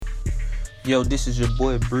Yo, this is your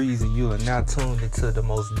boy Breeze, and you are now tuned into the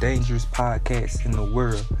most dangerous podcast in the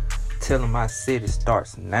world. Tell them I said it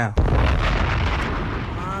starts now.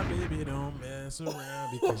 My baby don't mess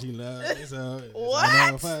around because she loves me so.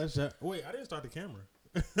 What? Wait, I didn't start the camera.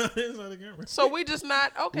 I didn't start the camera. So we just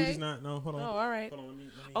not okay. We just not. No, hold on. Oh, all right. Hold on, let me,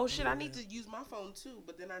 Oh shit! I need to use my phone too,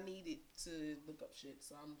 but then I need it to look up shit.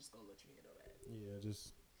 So I'm just gonna let you handle that. Yeah,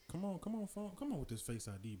 just come on, phone. Come on with this Face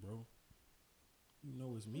ID, bro. You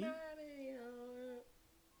know it's me. All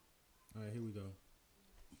right, here we go.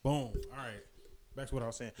 Boom. All right. Back to what I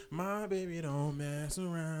was saying. My baby don't mess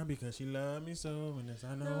around because she love me so, and this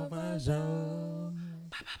I know for sure.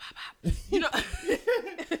 You know,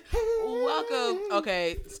 welcome.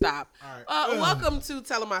 Okay, stop. All right. Welcome to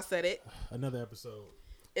Tell 'em I Said It. Another episode.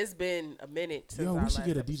 It's been a minute since Yo, our we should last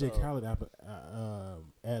get a episode. DJ Khaled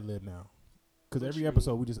ad lib now. Because every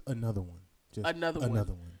episode we just another one. Just Another one.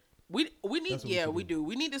 We need That's what we do.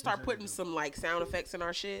 We need to start putting some like sound effects in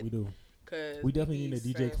our shit. We do. Cause We definitely need a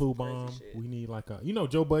he's DJ saying Clue some crazy bomb. shit. We need like a, you know,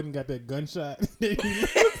 Joe Budden got that gunshot. Yeah,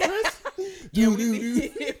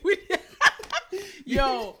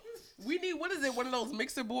 Yo, we need, what is it? One of those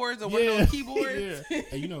mixer boards or one of those keyboards? Yeah.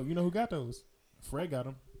 Hey, you know who got those? Fred got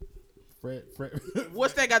them. Fred.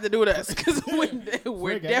 What's that got to do with us? Because we're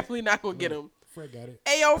Fred got definitely not gonna get them. Fred got it.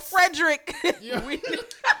 Hey, yo, Frederick. Yeah.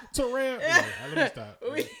 Terrell. Yeah, let me stop.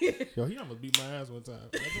 Yo, he almost beat my ass one time.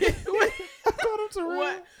 I called him Terrell.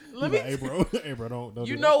 What? Let me. Hey, bro. Don't.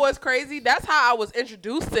 You do know that. what's crazy? That's how I was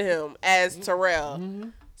introduced to him as Terrell. Mm-hmm.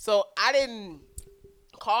 So I didn't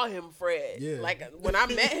call him Fred. Yeah. Like when I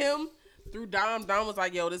met him through Dom was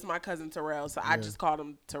like, yo, this is my cousin Terrell. So I just called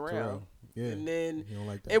him Terrell. Yeah. And then You don't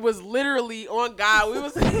like that. it was literally on God.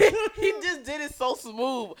 He just did it so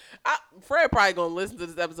smooth. Fred probably gonna listen to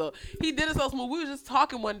this episode. He did it so smooth. We were just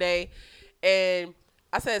talking one day, and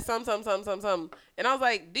I said something. And I was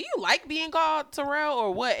like, do you like being called Terrell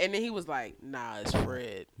or what? And then he was like, nah, it's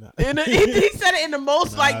Fred. Nah. And he said it in the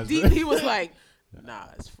most Nah, like it's deep. Fred. He was like, nah,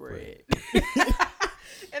 it's Fred.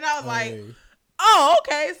 And I was like, Hey. oh,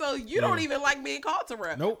 okay. So you don't even like being called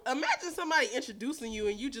Terrell. Nope. Imagine somebody introducing you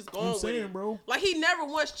and you just going I'm with saying, it. bro. Like he never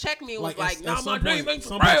once checked me and was like, nah, at my some name point, ain't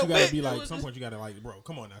some Terrell. point you gotta be bitch. like, It was some just- point you gotta like, bro,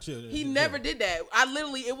 come on now, chill. He never did that. I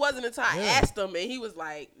literally, it wasn't until I Yeah. asked him and he was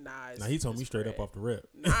like, nah. Nah, he told me it's straight Fred. up off the rip.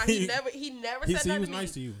 Nah, he never He said said he nothing was to me.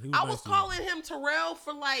 nice to you. He was I nice was to you. calling him Terrell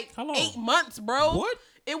for like How long? 8 months, bro. What?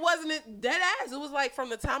 It wasn't dead ass. It was like from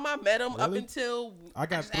the time I met him up Really? until I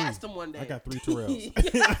got just three. asked him one day. I got 3 Terrells.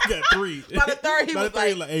 I got 3. By the third, he By the was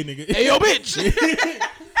third, like, hey nigga. hey, yo, bitch.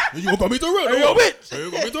 You gonna call me Terrell? Hey, yo, bitch. Hey,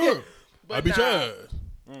 you gonna be Terrell? But I be nah. Chad.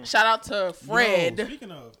 Shout out to Fred. Yo,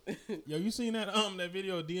 speaking of, yo, you seen that that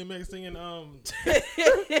video of DMX singing yo,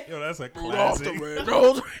 that's a classic.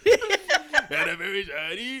 Got a very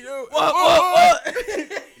shiny, yo. What?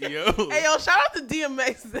 Yo. Hey, yo, shout out to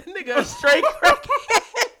DMX. That nigga a straight crackhead.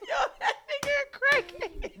 Yo, that nigga a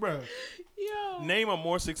crackhead. Bro, Yo. name a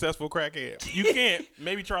more successful crackhead. You can't.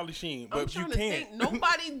 Maybe Charlie Sheen, I'm but you trying to can't. think.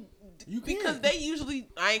 Nobody, You because can't. they usually,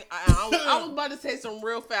 I was about to say some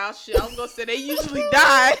real foul shit. I was going to say they usually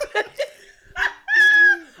die.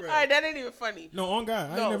 All right, that ain't even funny. No, on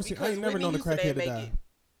God, I ain't because never known a Whitney Houston crackhead ain't to make die. it.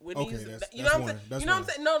 Whitney Okay, Houston- that's you know what I'm one. saying? That's You know what I'm one.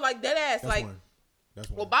 saying? No, like dead ass. That's like, one. That's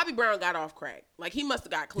one. well, Bobby Brown got off crack. Like he must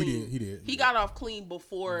have got clean. He did. He got off clean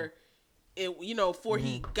before it. You know, before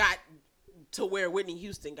he got to where Whitney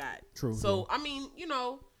Houston got. True, So true. I mean, you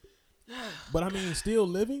know, But I mean, still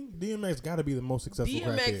living, DMX got to be the most successful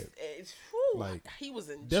DMX. crackhead. Whew, Like, he was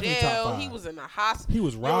in definitely top jail. 5. He was in a hospital. He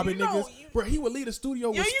was robbing you know, niggas. Bro, he would leave the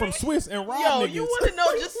studio Yo, from you- Swiss and rob Yo, niggas. you want to know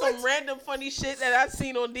just some random funny shit that I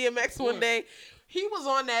seen on DMX one What? day? He was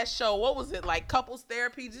on that show. What was it, like Couples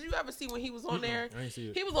Therapy? Did you ever see when he was on there? I ain't see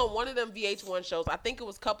it. He was on one of them VH1 shows. I think it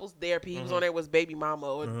was Couples Therapy. He was on there with Baby Mama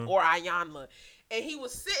or Ayanla. And he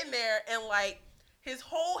was sitting there and like his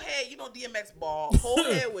whole head, you know, DMX bald, whole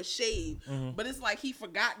head was shaved. But it's like he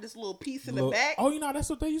forgot this little piece in the back. Oh, you know, that's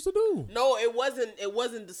what they used to do. No, it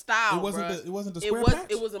wasn't the style. It wasn't bruh. the- it wasn't the It square was patch?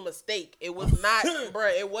 it was a mistake. It was not,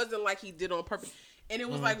 bruh. It wasn't like he did on purpose. And it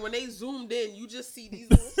was like when they zoomed in, you just see these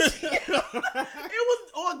little it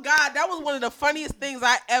was, oh God, that was one of the funniest things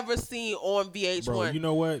I ever seen on VH1. Bro, you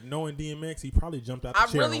know what? Knowing DMX, he probably jumped out the I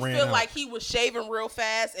chair really and ran feel out. like he was shaving real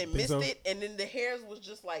fast and missed so? it, and then the hairs was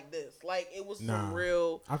just like this. Like it was Nah. some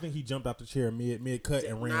real. I think he jumped out the chair mid cut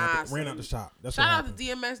and ran Nah, out son. the shop. That's Shout what out happened. to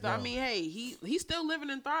DMX though. I No. mean, hey, he's still living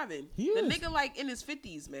and thriving. He the is. nigga like in his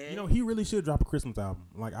 50s, man. You know, he really should drop a Christmas album.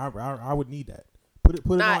 Like I would need that. Put it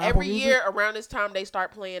Nah, on every Apple year Music. around this time they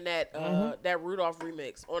start playing that that Rudolph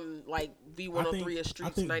remix on like V103 of I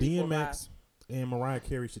Streets think 94.5. DMX and Mariah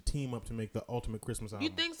Carey should team up to make the ultimate Christmas album.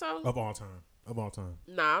 You think so? Of all time. of all time.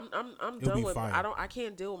 Nah, I'm It'll done be with. fire. I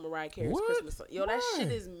can't deal with Mariah Carey's What? Christmas song. Yo, that Why?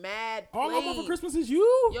 shit is mad. All I want for played. Christmas is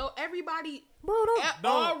you. Yo, everybody, Bro,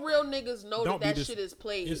 all real niggas know don't that be shit is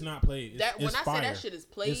played. It's not played. That when it's I fire. say that shit is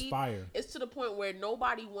played, It's fire. It's to the point where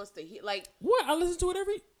nobody wants to hear. Like, What? I listen to it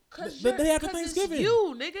every cause the day after cause Thanksgiving. It's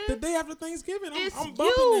you, nigga. The day after Thanksgiving. It's I'm bumping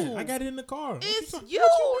you. that. I got it in the car. It's what you,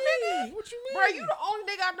 mean? nigga. What you mean? Bro, you the only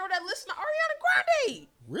nigga I know that listen to Ariana Grande.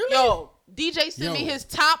 Really? Yo, DJ sent me Yo. his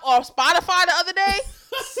top off Spotify the other day.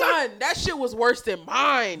 Son, that shit was worse than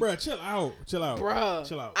mine. Bro, chill out. Bruh.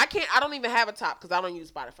 Chill out. I don't even have a top because I don't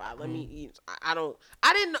use Spotify. Let me. I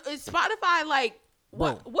didn't know. Is Spotify like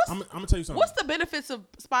what? Bro, What's I'm gonna tell you something. what's the benefits of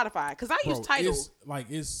Spotify? Because I use Bro, Tidal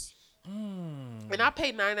it's and I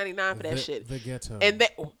paid $9.99 for that shit. The ghetto. And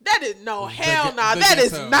that is no hell ge- nah. the That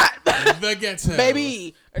is ghetto. not the ghetto.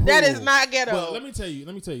 baby. That is Ooh. not ghetto. Well, let me tell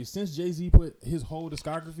you. Since Jay-Z put his whole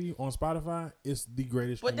discography on Spotify, it's the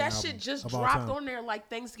greatest. But that streaming shit just album of all dropped time. on there like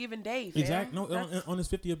Thanksgiving Day. Fam. Exactly. No, on his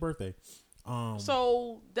 50th birthday.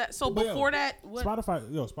 So but before that, what,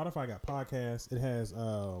 Spotify got podcasts. It has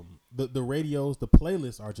the radios. The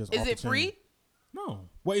playlists are just. is off it the chain. free? No.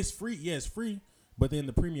 Well, it's free. Yeah, it's free. But then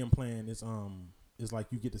the premium plan is like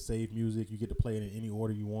you get to save music. You get to play it in any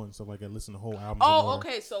order you want and stuff like that. Listen to the whole album. Oh,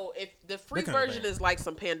 okay. So if the free That kinda version thing. is like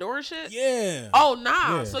some Pandora shit. Yeah. Oh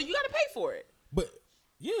nah. Yeah. So you got to pay for it. But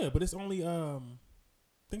it's only I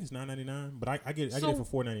think it's $9.99. But I get So it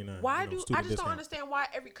for $4.99. Why you know, do I student just discount. don't understand why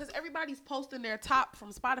because everybody's posting their top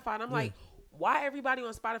from Spotify and I'm like, why everybody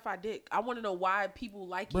on Spotify dick? I want to know why people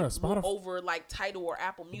like Bruh, it Spotify- over like Tidal or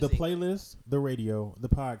Apple The Music. playlist, the radio, the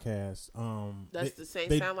podcast. That's the same.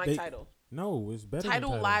 they- sound like they- Tidal. No, it's better. than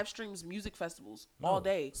Tidal live streams music festivals No. all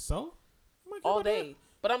day, So I'm like, all what the- day.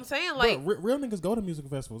 But I'm saying Bro, like. real niggas go to music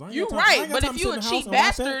festivals. I ain't You got time- I right, ain't got but time if to you sit a in the cheap house and watch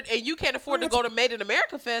bastard that. and you can't afford to go to Made in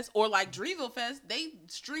America Fest or like Dreamville Fest, they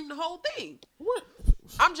stream the whole thing. What?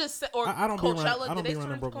 I'm just or I don't be around- Coachella. I don't Did they be around stream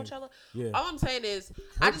them broke Coachella? niggas. Yeah. All I'm saying is,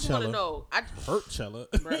 I just want to Hurtchella. know. Hurtchella.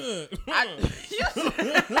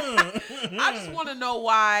 I just want to know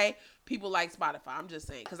why people like Spotify. I'm just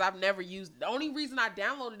saying because I've never used. The only reason I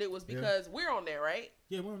downloaded it was because we're on there, right?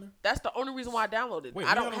 Yeah, we're on there. That's the only reason why I downloaded it. Wait, I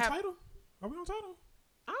we don't not have. on Tidal? Are we on Tidal?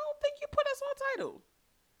 I don't think you put us on Tidal.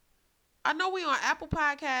 I know we on Apple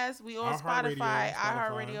Podcasts, we on Spotify,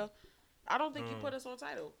 iHeartRadio. I don't think you put us on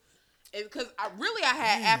Tidal. Because I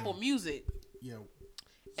had Apple Music. Yeah.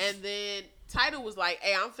 And then Tidal was like,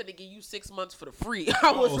 hey, I'm finna give you 6 months for the free.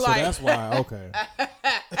 I was so like, that's why. Okay.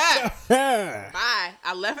 bye.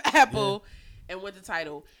 I left Apple and went to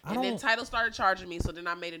Tidal. And then don't- Tidal started charging me. So then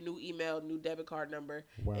I made a new email, new debit card number,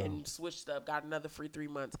 Wow. and switched up. Got another free 3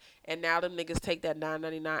 months. And now them niggas take that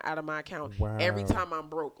 $9.99 out of my account Wow. every time I'm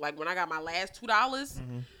broke. Like when I got my last $2,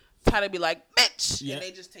 Tidal be like, bitch. Yeah. And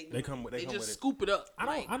they just take They it. come with- they come just with it. scoop it up.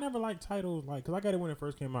 I never liked Tidal, like, because I got it when it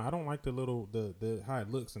first came out. I don't like the little, the how it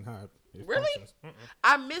looks and how it Really? functions.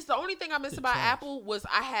 I missed the only thing I missed about trash. Apple was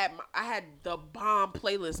I had the bomb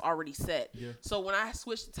playlist already set. Yeah. So when I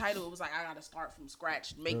switched the title, it was like I got to start from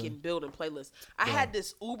scratch building playlists. I had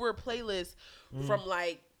this Uber playlist from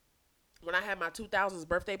like when I had my 2000s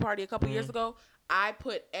birthday party a couple years ago. I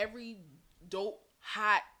put every dope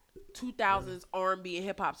hot 2000s R&B and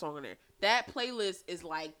hip hop song in there. That playlist is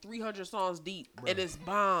like 300 songs deep and it's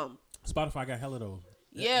bomb. Spotify got hella those.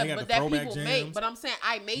 Yeah, They got but the that throwback people jams. make. But I'm saying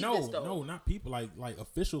I made this though. No, not people. Like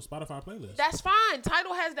official Spotify playlists. That's fine.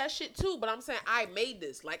 Tidal has that shit too, but I'm saying I made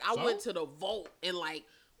this. Like I So? went to the vault and like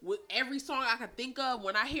with every song I could think of,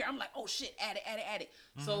 when I hear, I'm like, oh shit, add it.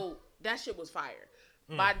 So that shit was fire.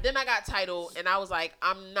 But then I got Tidal and I was like,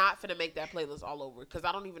 I'm not finna make that playlist all over because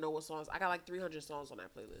I don't even know what songs. I got like 300 songs on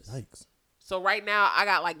that playlist. Yikes. So right now I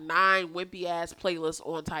got like 9 wimpy ass playlists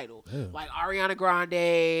on Tidal, Yeah. like Ariana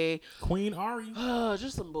Grande, Queen Ari.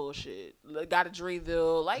 just some bullshit. Got a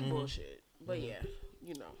Dreamville, like bullshit. But yeah,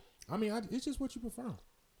 you know. I mean, it's just what you prefer.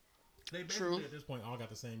 They basically True. at this point all got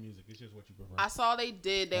the same music. It's just what you prefer. I saw they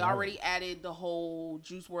did. They All right. already added the whole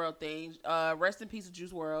Juice WRLD thing. Rest in peace of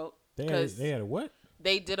Juice WRLD. They had a what?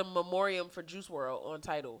 They did a memoriam for Juice WRLD on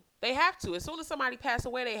Tidal. They have to. As soon as somebody passed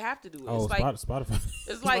away, they have to do it. Oh, It's like, Spotify.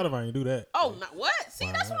 it's like- Spotify ain't do that. oh, not, what? See,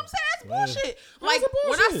 that's what I'm saying. Yeah. That's bullshit. How's Like, it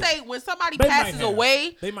when I bullshit? say when somebody They might passes have.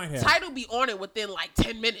 away, They might have. Tidal be on it within like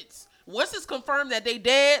 10 minutes. Once it's confirmed that they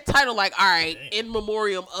dead, Tidal like, all right, in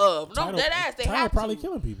memoriam of. No, Tidal- dead ass. They Tidal have probably to.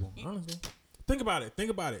 killing people. Honestly, think about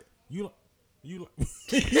it. You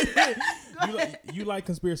you like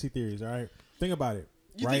conspiracy theories, all right? Think about it.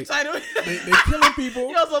 You right? think Tidal? They killing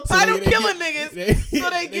people. Yo, so Tidal they killing get- niggas so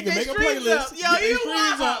they get can their make a streams playlist, up. Yo, get their you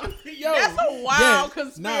streams wild. up. Yo, That's a wild yeah,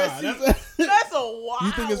 conspiracy. Nah, that's That's a wild.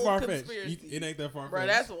 You think it's far fetched? conspiracy. It ain't that far fetched, Bro,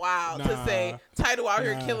 that's wild to Nah. say. Title out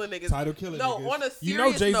here killing niggas. Title killing No, niggas. on a serious you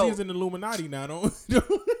know Jay-Z note, is in the Illuminati now, don't?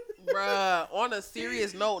 bruh. On a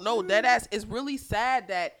serious note, no, deadass. It's really sad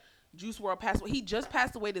that Juice WRLD passed away. He just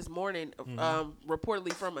passed away this morning,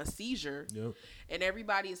 reportedly from a seizure. Yep. And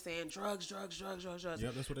everybody is saying drugs. Yep,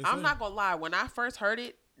 that's what they I'm say. not gonna lie. When I first heard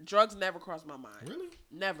it, drugs never crossed my mind. Really?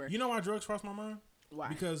 Never. You know why drugs crossed my mind? Why?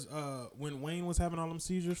 Because when Wayne was having all them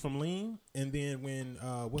seizures from lean, and then when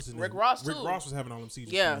what's his name? Rick Ross was having all them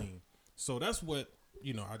seizures Yeah. from lean. So that's what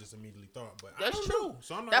I just immediately thought. But That's I don't true. know.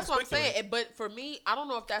 So I'm not. That's what I'm speculating. saying. But for me, I don't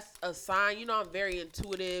know if that's a sign. You know, I'm very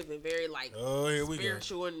intuitive and very like Oh, here we go.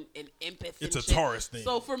 spiritual and empath. It's and a shit. Taurus thing.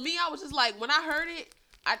 So for me, I was just like, when I heard it,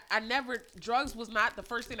 I never, drugs was not the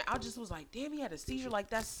first thing. I just was like, damn, he had a seizure. Like,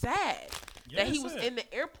 that's sad. Yeah, that he it's was sad. in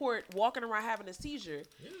the airport walking around having a seizure.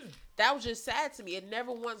 Yeah. That was just sad to me. It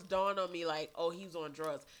never once dawned on me like, oh, he was on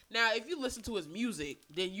drugs. Now, if you listen to his music,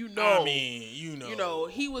 then you know. I mean, you know,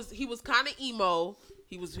 he was kind of emo.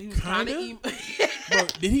 He was kind of emo. Bro,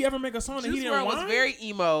 did he ever make a song that he Juice didn't WRLD was whine? very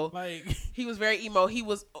emo. Like, He was very emo. He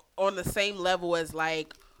was on the same level as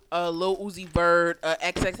like Lil Uzi Vert,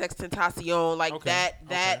 XXX Tentacion, like Okay,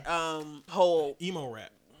 that whole emo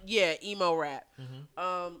rap. emo rap.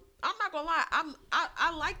 Mm-hmm. I'm not gonna lie,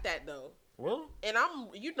 I like that though. Well, And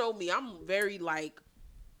you know me, I'm very like,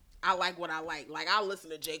 I like what I like. Like I listen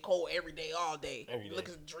to J. Cole every day, all day. Every day.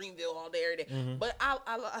 Listen to Dreamville all day, every day. Mm-hmm. But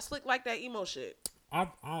I slick like that emo shit.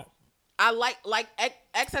 I like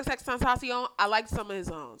XXX Tentacion. I like some of his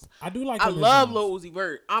songs. I do like. I some of his love songs. Lil Uzi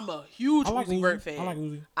Vert. I'm a huge I like Uzi Uzi. Vert fan. I like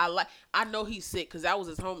Uzi. I know he's sick because that was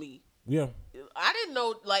his homie. Yeah. I didn't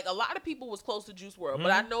know, like, a lot of people was close to Juice WRLD,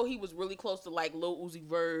 but I know he was really close to, like, Lil Uzi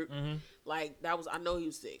Vert. Like, I know he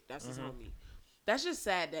was sick. That's his homie. That's just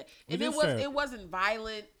sad that, and it wasn't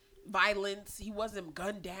violence. He wasn't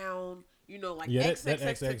gunned down. You know, like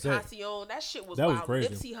XXX Tentacion. That shit was That was wild.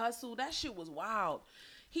 crazy. Nipsey Hussle. That shit was wild.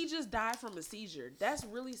 He just died from a seizure. That's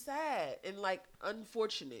really sad and, like,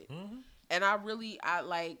 unfortunate. And I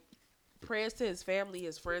like prayers to his family,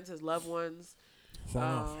 his friends, his loved ones.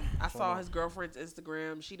 I saw his girlfriend's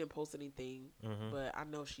Instagram. She didn't post anything, but I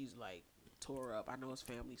know she's like tore up. I know his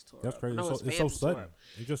family's tore That's up. crazy. I know his It's so family's tore sudden. up.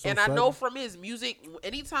 It's just so And I sudden. know from his music,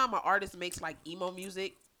 anytime an artist makes like emo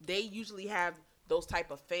music, they usually have those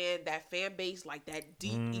type of fan base, like that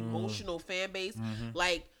deep emotional fan base,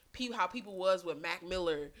 like how people was with Mac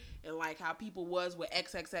Miller and like how people was with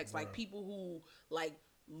XXX, like people who like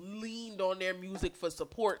leaned on their music for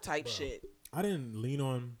support type shit. I didn't lean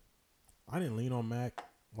on Mac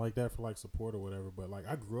like that for like support or whatever, but like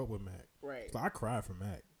I grew up with Mac. Right. So I cried for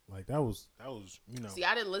Mac. Like that was See,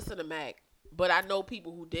 I didn't listen to Mac, but I know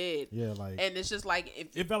people who did. Yeah, like, and it's just like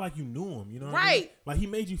it felt like you knew him, you know what I mean? Right. Like he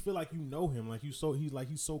made you feel like you know him, like he's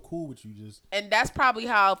so cool with you, just. And that's probably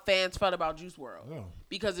how fans felt about Juice WRLD. Oh.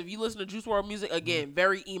 Because if you listen to Juice WRLD music again,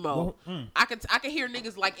 very emo. I can hear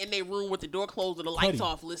niggas like in their room with the door closed and the lights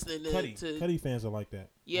off, listening to Cuddy fans are like that.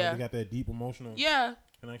 Yeah. Like they got that deep emotional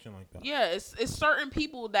connection like that. Yeah, it's certain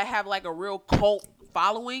people that have like a real cult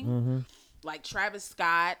following, like Travis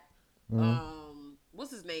Scott.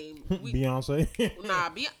 What's his name? Beyonce.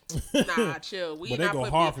 Nah, chill. But they go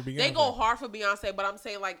hard for Beyonce. They go hard for Beyonce, but I'm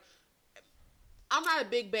saying like, I'm not a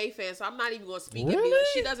big Bey fan, so I'm not even gonna speak. Really?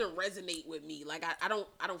 She doesn't resonate with me. Like I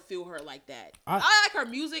don't feel her like that. I like her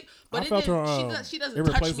music, but she doesn't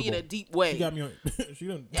touch me in a deep way. She got me on. She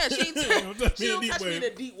don't. Yeah, she don't touch me in a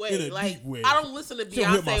deep way. Like deep way. I don't listen to She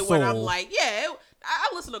don't hit my Beyonce when I'm soul. like, yeah.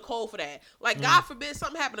 I listen to Cole for that. Like, God forbid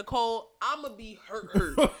something happened to Cole, I'ma be hurt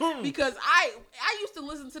because I used to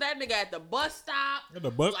listen to that nigga at the bus stop, At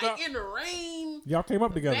the bus like stop? in the rain, Y'all came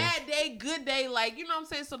up together. bad day, good day, like, you know what I'm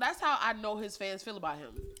saying. So that's how I know his fans feel about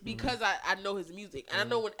him because I know his music, and I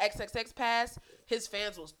know when XXX passed, his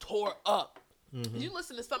fans was tore up. You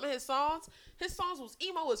listen to some of his songs was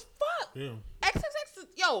emo as fuck. Yeah.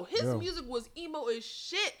 XXX, his Yeah. music was emo as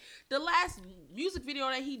shit. The last music video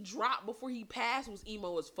that he dropped before he passed was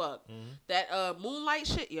emo as fuck. That Moonlight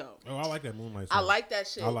shit, yo. Oh, I like that Moonlight I song. like that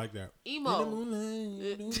shit. I like that. Emo.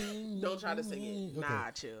 Moonlight. Don't try to sing it. Okay. Nah,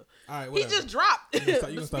 chill. All right, He whatever. just dropped. You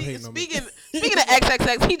can stop hating on me. Speaking of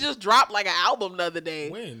XXX, he just dropped like an album the other day.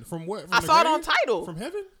 When? From what? From I the saw it grave? on Tidal. From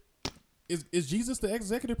heaven? Is Jesus the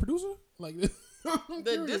executive producer? Like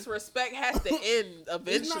The disrespect has to end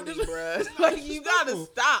eventually, dis- bruh. it's not Like, you gotta disrespectful.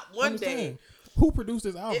 stop one Understand. day. Who produced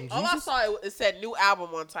this album? All I Jesus? saw it said new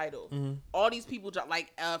album on Tidal. All these people dropped,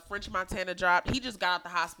 like French Montana dropped. He just got out the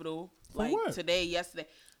hospital like what? today, yesterday.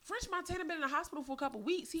 French Montana been in the hospital for a couple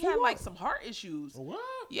weeks. He had like some heart issues. What?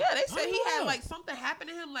 Yeah, they said he had that. like something happened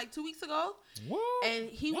to him like 2 weeks ago. What? And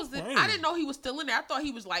he That's was. crazy. I didn't know he was still in there. I thought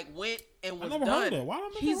he was like went and was I never done. heard that. Why did I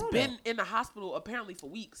never He's heard been that? in the hospital apparently for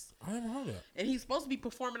weeks. I never heard that. And he's supposed to be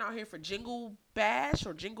performing out here for Jingle Bash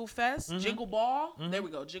or Jingle Fest, Jingle Ball. There we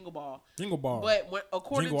go, Jingle Ball. Jingle ball. But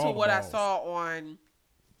according Jingle to all the what I balls. saw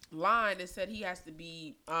online, it said he has to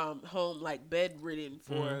be home like bedridden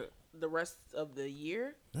for the rest of the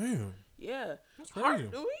year. Damn. Yeah, That's heart, crazy.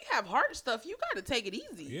 when we have heart stuff, you got to take it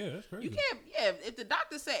easy. Yeah, that's crazy. You can't. Yeah, if the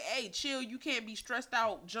doctor say, "Hey, chill," you can't be stressed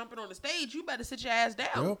out jumping on the stage. You better sit your ass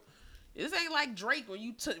down. Yep. This ain't like Drake when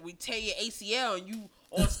we tear your ACL and you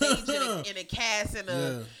on stage in a cast and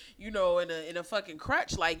in a fucking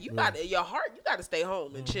crutch. Like you got your heart, you got to stay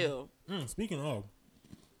home and chill. Speaking of,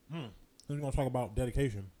 we're gonna talk about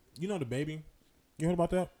dedication. You know the baby. You heard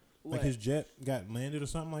about that? What? Like his jet got landed or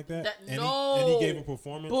something like that. And no. he gave a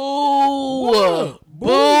performance. Boo! What? Boo!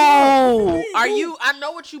 Boo! Are you? I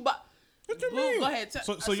know what you bought. What you Boo! mean? Go ahead.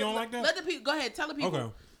 So you don't like that? Let the people go ahead. Tell the people.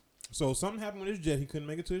 Okay. So something happened with his jet. He couldn't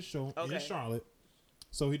make it to his show in Charlotte.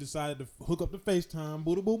 So he decided to hook up the FaceTime.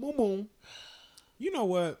 Boom, boom, boom, boom. You know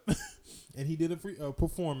what? And he did a free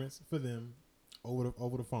performance for them over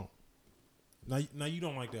the phone. Now you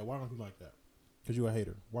don't like that. Why don't you like that? Because you're a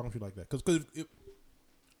hater. Why don't you like that?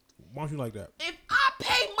 Why don't you like that? If I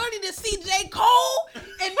pay money to see J. Cole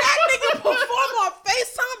and that nigga perform on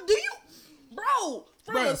FaceTime, do you, bro,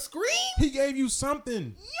 from Bruh, a screen? He gave you something. Yo,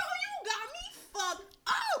 you got me fucked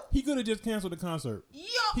up. He could have just canceled the concert. Yo,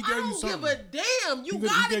 He I gave you don't give something. a damn. You He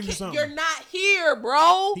gotta. gave you something. You're not here,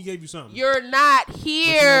 bro. He gave you something. You're not But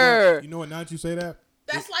here. You know what? Now that you say that,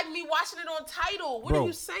 That's like me watching it on Tidal. What Bro, are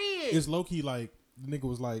you saying? it's low key like the nigga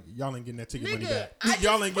was like, y'all ain't getting that ticket money Nigga, back. I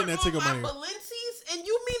Y'all ain't getting that just put ticket on money. my Balenci's, and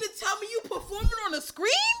you mean to tell me you performing on the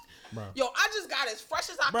screen? Bro. Yo, I just got as fresh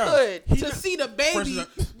as I Bro, could he to not- see the fresh baby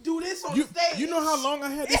as do this on You, stage. you know how long I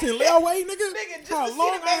had this in layaway, nigga? Nigga, just how to see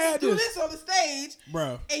long the I baby had do this, this on the stage,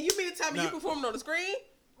 bro? and you mean to tell me Nah. you performing on the screen?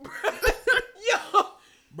 Yo.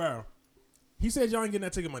 Bro, he said y'all ain't getting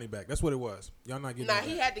that ticket money back. That's what it was. Y'all not getting. Nah, that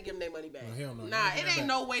he back. had to give them their money back. Nah, hell no. Nah, Y'all it getting ain't that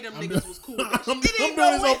no way them I'm niggas doing- was cool. I'm It doing ain't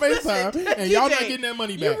no this way. on FaceTime, Listen, and y'all not DJ, getting that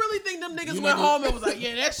money You back. really think them niggas You went not home getting- and was like,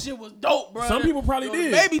 yeah, that shit was dope, bro. Some people probably Yo,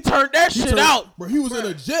 did. the baby turned that shit out. Bro, he was in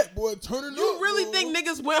a jet, boy, turning up. You really boy. think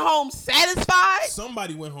niggas went home satisfied?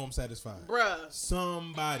 Somebody went home satisfied. Bruh.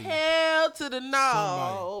 Somebody. Hell to the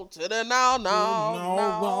no. To the no,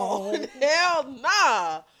 no. No. Hell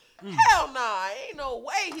nah. Hell nah. Ain't no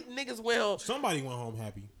way niggas went home. Somebody went home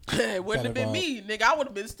happy. It wouldn't have been me, nigga. I would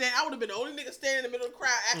have been the only nigga standing in the middle of the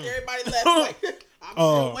crowd after everybody left. Like, I'm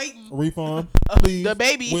still waiting. Refund, please. The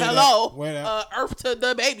baby, Wear that. hello. Wear that. Earth to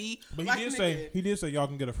the baby. But Like, he did say y'all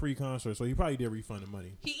can get a free concert, so he probably did refund the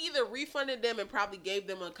money. He either refunded them and probably gave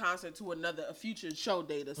them a concert to a future show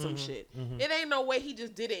date or some shit. It ain't no way he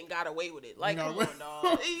just did it and got away with it. Like, Got come away- on,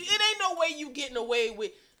 dog. it ain't no way you getting away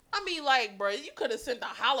with. I mean, like, bro, you could have sent a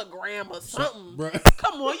hologram or something. Bruh.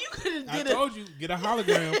 Come on, you could have I did it. told you, get a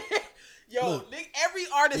hologram. Yo, Look, nigga, every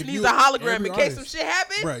artist if needs you- a hologram every in case some artist. shit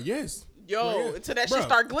happen. Bruh, yes. Yo, Bruh, yes. until that shit Bruh.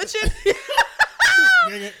 start glitching.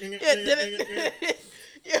 Yeah, did it?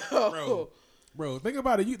 Yo. Bro, think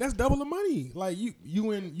about it. That's double the money. Like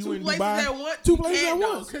you in Two in places Dubai. at once. Two you places can't at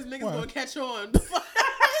though, once. because niggas Why? gonna catch on.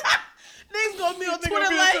 Niggas gonna be on Nigga Twitter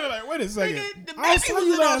be like, wait a second. nigga, the I baby saw was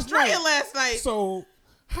you in last Australia night. last night. So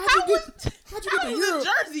how'd How you was get how to was Europe? in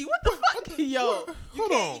Jersey? What the fuck? Yo,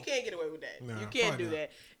 Hold you on. can't get away with that. Nah, you can't probably do not.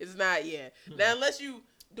 that. It's not Now unless you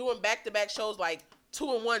doing back-to-back shows like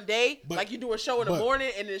 2 in 1 day, But- like you do a show in the but- morning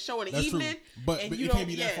and then a show in the That's evening. true. But and it you can't don't-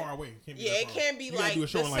 be that far away. It can't be you gotta like do a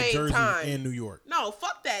show the in like same Jersey time. and New York. No,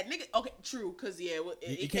 fuck that, nigga. Okay, true, cause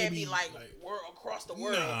it can't be like world across the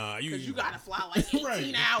world. Nah, cause you gotta fly like 18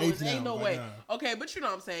 Right, hours. 18 Ain't no hours, way. nah. Okay, but you know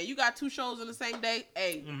what I'm saying. You got 2 shows in the same day.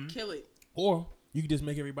 Hey, kill it. Or you can just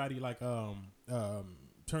make everybody like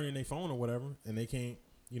turn in their phone or whatever, and they can't.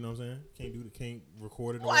 You know what I'm saying? Can't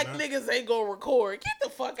record it. Or Like whatnot. niggas ain't gonna record. Get the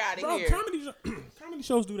fuck out of Bro, here. comedy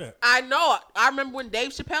shows do that. I know. I remember when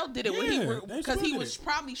Dave Chappelle did it Yeah, Dave because Chappelle he did was it.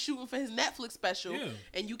 probably shooting for his Netflix special. Yeah.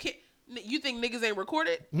 And you can't. You think niggas ain't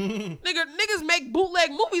recorded? Niggas make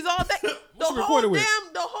bootleg movies all day. The you recorded with?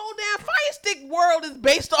 whole damn Fire Stick world is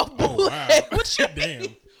based off Oh, bootleg. wow. What you Damn.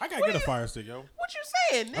 mean? I gotta What get a you- fire stick, yo. What you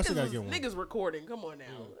saying? I still gotta get one. Niggas recording. Come on now.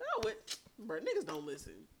 Oh, bro, niggas don't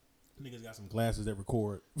listen. Niggas got some glasses that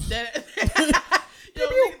record. That, yo,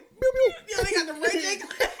 yo, they got the Ray J.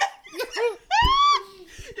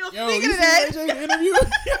 Yo, Speaking you of that, see Ray J's interview?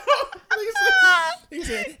 He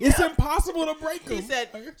said, it's impossible to break them. he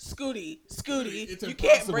said, Scooty, It's you can't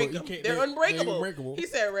impossible. break You them. can't- They're they're unbreakable. unbreakable. He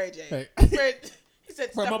said, Ray J. Hey. Ray- He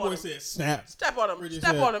said, Bro, step my on boy him. said, snap. Step on him. Reggie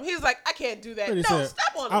Step said- on him. He's like, I can't do that. Reggie No, said,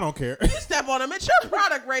 step on him. I don't care. You step on him. It's your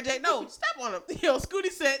product, Ray J. No, step on him. Yo,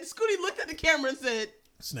 Scooty looked at the camera and said,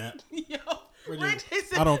 Snap. yo, Reggie, Ray J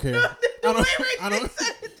said, I don't care. The way Ray J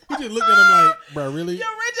said it, He just looked at him like, bro, really? yo,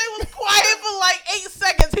 Ray J was quiet for like 8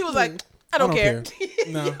 seconds. He was like, I don't care.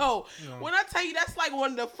 No. Yo, when I tell you that's like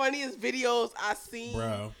one of the funniest videos I seen.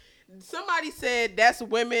 Bro. Somebody said that's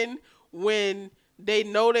women when they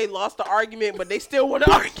know they lost the argument, but they still want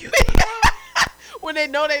to argue. When they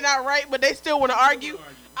know they're not right, but they still want to argue.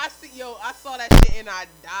 I saw that shit and I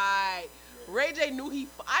died. Ray J knew he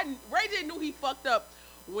fucked up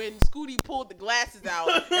when Scooty pulled the glasses out,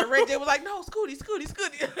 and Ray J was like, "No, Scooty."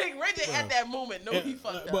 Like, Ray J at that moment knew he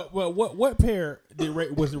fucked up. But what pair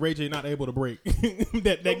was Ray J not able to break?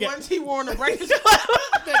 that Ones he wore on the Breakfast Club.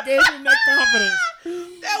 that gave him that confidence.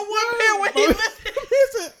 That one pair when he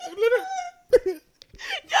literally.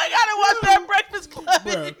 Y'all gotta watch that Breakfast Club.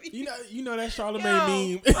 Bro, you know that Charlamagne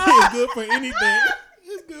meme Yo. is good for anything.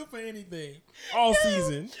 It's good for anything. All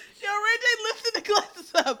season. Yo, Ray J lifted the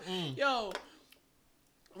glasses up. Yo,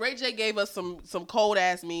 Ray J gave us some cold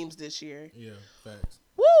ass memes this year. Yeah, facts.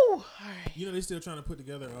 Woo! All right. You know they still trying to put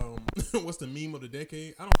together what's the meme of the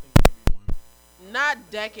decade? I don't think there'll be one. Not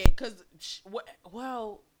decade, cause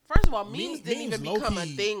well, first of all, memes didn't even become a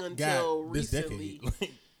low-key thing until got this recently.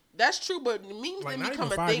 decade. That's true, but memes Like, didn't not become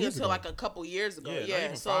even a 5 thing years until ago. like a couple years ago. Yeah, not Yeah,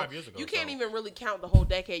 even so 5 years ago, you can't so. even really count the whole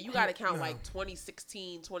decade. You got to count No. like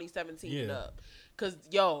 2016, 2017 and Yeah. up. Cause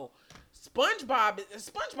SpongeBob,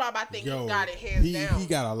 I think Yo, he got it hands down. he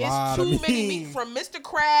got a lot it's of too many memes. from Mr.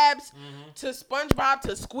 Krabs to SpongeBob to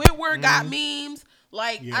Squidward got memes.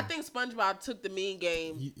 Like Yeah. I think SpongeBob took the meme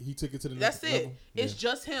game. He took it to the That's next it. level. It's Yeah.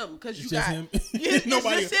 just him because you It's just got him. it's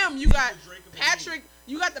Nobody just else. him. You got Patrick.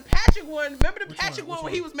 You got the Patrick one. Remember the Which Patrick one? one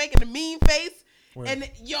Which where he one? was making the mean face? Where? And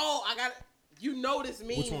I got this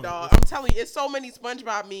Which meme, one? dog. Which I'm telling you, it's so many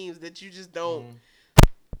SpongeBob memes that you just don't.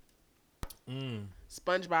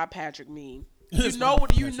 SpongeBob Patrick meme. You know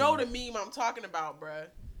what? You know the meme I'm talking about, bruh.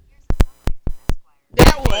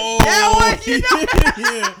 That one. That one. You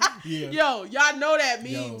know. yeah. Yo, y'all know that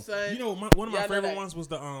meme, Yo, son. you know, one of my Y'all know favorite that. ones was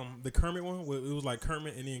the Kermit one. Where it was like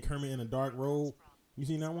Kermit and then Kermit in a dark robe. You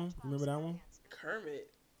seen that one? Remember that one? Kermit.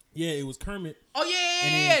 Yeah, it was Kermit. Oh And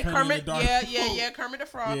yeah, then Kermit Kermit. in the dark Yeah, Kermit the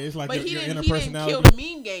Frog. Yeah, it's like but your he inner didn't kill personality. the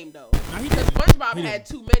meme game though. Nah, he Because didn't. SpongeBob He had didn't.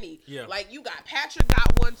 too many. Yeah. Like you got Patrick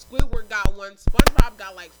got one, Squidward got one, SpongeBob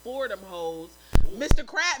got like 4 of them hoes. Mr.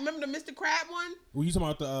 Crab, remember the Mr. Crab one? Were you talking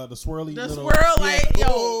about the swirly? The little, swirl, like Yeah.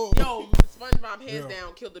 yo, SpongeBob hands Yeah.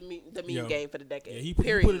 down killed the meme Yo. game for the decade. Yeah, he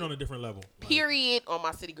period. put it on a different level. Like, Period on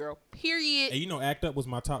my City Girl. Period. Hey, you know, Act Up was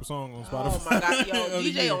my top song on Spotify. Oh my god, yo, of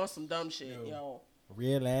the DJ year. on some dumb shit, yo.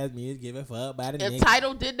 Real ass me is give a fuck about it. If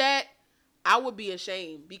Tidal did that, I would be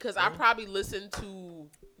ashamed because I probably listened to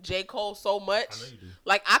J. Cole so much. I know you do.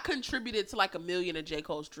 Like I contributed to like 1 million of J.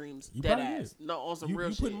 Cole streams. You Dead probably ass. did. No, on some You real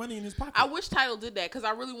shit. put money in his pocket. I wish Tidal did that because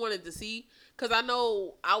I really wanted to see. Because I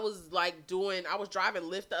know I was like I was driving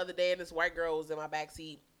Lyft the other day and this white girl was in my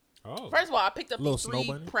backseat. Oh. First of all, I picked up Little these snow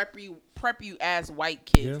 3 bunny? preppy ass white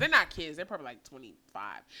kids. Yeah. They're not kids. They're probably like 25.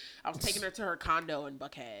 I was taking her to her condo in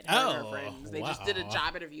Buckhead. Her and her Oh, friends. They just did a wow.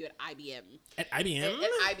 job interview at IBM. At IBM?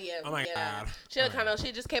 At IBM. Oh my yeah. God. She had a Oh my condo.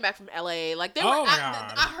 She just came back from LA. Like they Oh were. my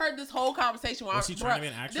I God. heard this whole conversation. While Was she trying to be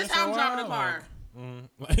an actress? This how I'm or driving the what? car.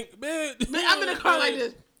 Like, I'm in the car like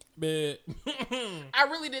this. Bed. I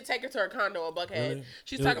really did take her to her condo in Buckhead. Really?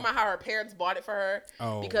 She's It talking was- she about how her parents bought it for her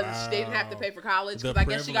Oh, because they didn't have to wow. pay for college. The Because I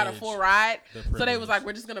guess she got a privilege. full ride. The So they was privilege. like,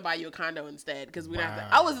 we're just gonna buy you a condo instead because we don't have to.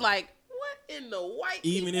 Wow. I was like, what in the white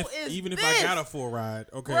Even people if is even if this? I got a full ride,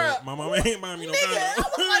 okay, Bruh, my mama ain't buying me no Nigga, condo. I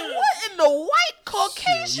was like, what in the white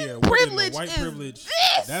Caucasian Yeah, what in the privilege white is privilege?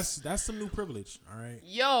 this? That's some new privilege. All right.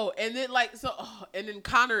 Yo, and then and then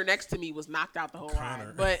Connor next to me was knocked out the whole Connor.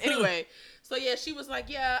 ride. But anyway, so yeah, she was like,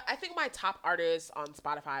 yeah, I think my top artist on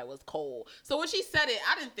Spotify was Cole. So when she said it,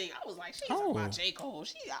 I didn't think, I was like, she ain't talking about J. Cole.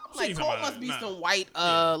 I'm like, ain't Cole talking must about- be nah. some white,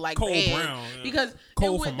 like Cole band. Brown, yeah. Because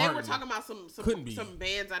Cole they from were Martin. talking about Couldn't be. some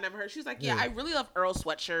bands I never heard. She was like, yeah, Yeah. I really love Earl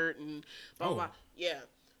Sweatshirt and blah, blah, Oh. blah. Yeah.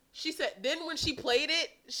 She said, then when she played it,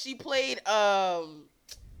 she played, what's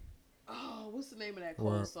the name of that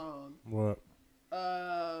Cole What? song? What?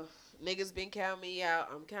 Niggas been counting me out.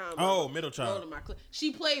 I'm counting. Oh, Middle Child. Loading my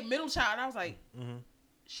she played Middle Child. And I was like,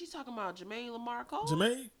 she's talking about Jermaine Lamar Cole.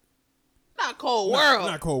 Jermaine? Not Cold World.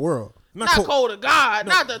 Not Cold World. Not Cold to God.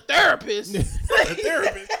 No. Not the therapist. The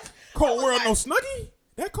therapist. Cold World, like- no Snuggie?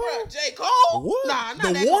 That Cole? Bruh, J. Cole? What? Nah, not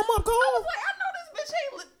The that warm Cole. up Cole? I was like, I know this bitch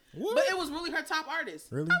ain't What? But it was really her top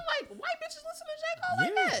artist. Really? I'm like, white bitches listen to J. Cole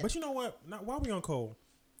like Yeah, that. but you know what? Why we on Cole?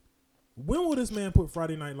 When will this man put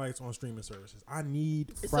Friday Night Lights on streaming services? I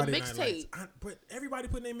need Friday Night Lights. But everybody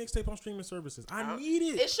putting their mixtape on streaming services. I need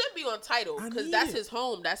it. It should be on Tidal because that's his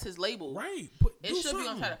home. That's his label. Right. It should be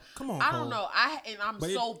on Tidal. Come on. I don't know. I'm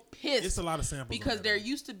so pissed. It's a lot of samples because there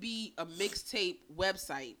used to be a mixtape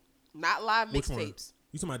website, not live mixtapes.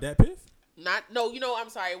 You talking about Dat Piff? I'm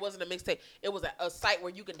sorry, it wasn't a mixtape. It was a site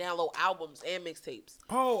where you can download albums and mixtapes.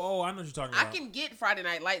 Oh, I know what you're talking about. I can get Friday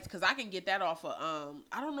Night Lights because I can get that off of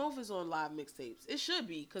I don't know if it's on live mixtapes. It should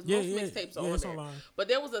be because most mixtapes are on there. Online. But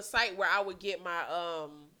there was a site where I would get my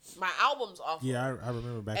my albums off. Yeah, I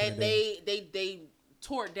remember back in the day. And they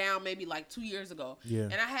tore it down maybe like 2 years ago. Yeah.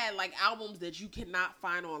 And I had like albums that you cannot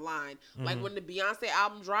find online. Mm-hmm. Like when the Beyonce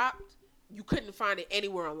album dropped, you couldn't find it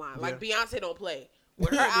anywhere online. Like Beyonce don't play.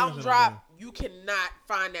 When her album dropped, you cannot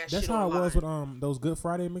find that shit online. That's how it was with those Good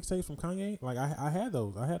Friday mixtapes from Kanye. Like I had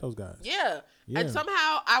those. I had those guys. Yeah. And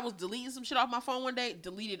somehow I was deleting some shit off my phone one day,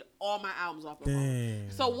 deleted all my albums off my phone.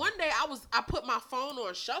 So one day I put my phone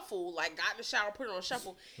on shuffle, like got in the shower, put it on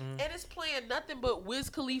shuffle, and it's playing nothing but Wiz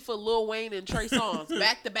Khalifa, Lil Wayne, and Trey Songz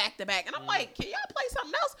back to back to back. And I'm like, can y'all play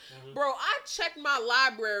something else? Bro, I checked my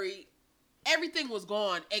library. Everything was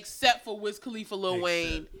gone except for Wiz Khalifa, Lil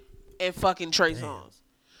Wayne, and fucking Trey Songz.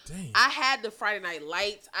 Dang. I had the Friday Night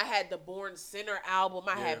Lights. I had the Born Sinner album.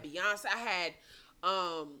 I had Beyonce. I had,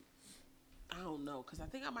 I don't know, because I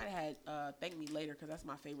think I might have had Thank Me Later, because that's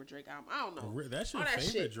my favorite Drake album. I don't know. That's your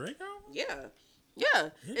favorite Drake album? Yeah. Yeah.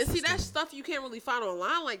 And see, that's stuff you can't really find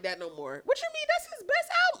online like that no more. What you mean? That's his best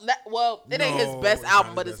album. It ain't his best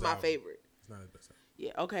album, but it's my favorite. It's not his best album.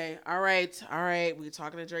 Yeah, okay. All right. We're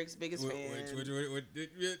talking to Drake's biggest fan.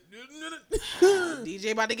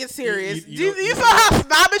 DJ about to get serious. You saw how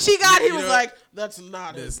snobbish he got? He was like, that's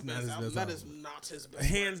not his best album. That is not his best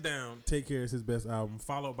album. Hands down, Take Care is his best album.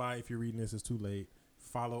 Followed by, if you're reading this, it's too late.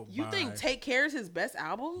 You think Take Care is his best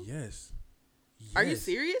album? Yes. Are you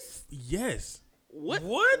serious? Yes. What?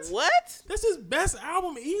 That's his best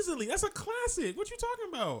album easily. That's a classic. What you talking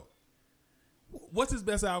about? What's his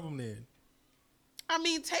best album then? I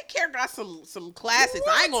mean, Take Care got some classics.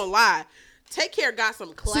 What? I ain't gonna lie. Take Care got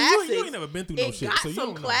some classics. See, you ain't never been through no shit. Got so you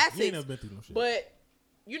some don't classics. You ain't never been through no shit. But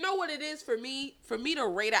you know what it is for me? For me to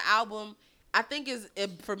rate an album, I think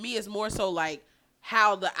for me is more so like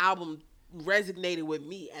how the album resonated with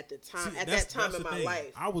me at the time. At that time in my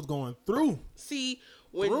life, I was going through. See,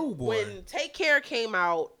 when Take Care came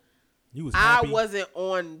out, you was happy. I wasn't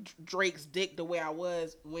on Drake's dick the way I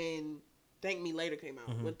was when Thank Me Later came out.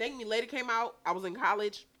 Mm-hmm. When Thank Me Later came out, I was in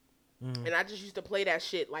college, and I just used to play that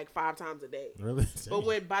shit like 5 times a day. Really?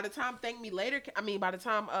 But by the time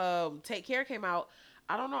Take Care came out,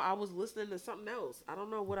 I don't know. I was listening to something else. I don't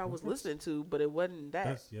know what I was listening to, but it wasn't that.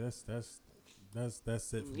 That's it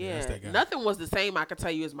for me. Yeah, that's that guy. Nothing Was the Same. I could tell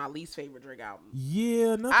you is my least favorite Drake album.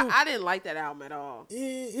 Yeah, nothing. I didn't like that album at all.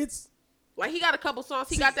 It's like he got a couple songs.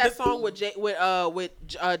 He got that song with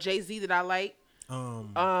Jay-Z that I like. You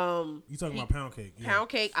talking about Pound Cake? Yeah. Pound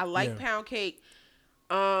Cake. I like Pound Cake.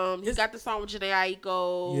 He got the song with Jhené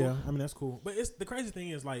Aiko. Yeah, I mean that's cool. But the crazy thing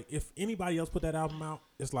is like if anybody else put that album out,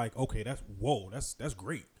 it's like okay, that's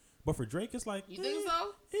great. But for Drake, it's like you think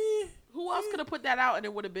so? Who else could have put that out and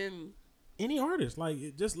it would have been any artist?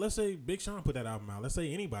 Like just let's say Big Sean put that album out. Let's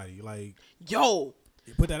say anybody like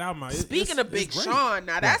put that album out. Speaking of Big Sean,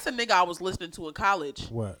 now that's a nigga I was listening to in college.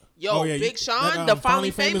 What? Big Sean, the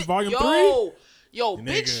Finally Famous Volume 3. Yo,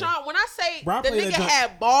 Big Sean. When I say the nigga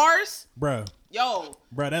had bars, bruh.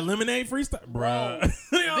 Bruh, that Lemonade freestyle, bruh.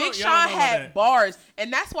 Big Sean had bars,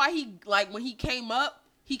 and that's why he when he came up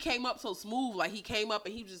so smooth. Like he came up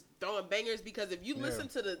and he was just throwing bangers because if you listen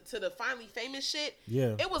to the Finally Famous shit,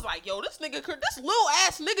 it was like, yo, this little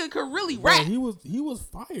ass nigga could really rap. He was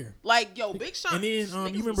fire. Like Big Sean. And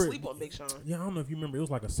then you remember sleep on Big Sean. Yeah, I don't know if you remember. It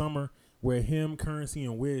was like a summer where him, Currency,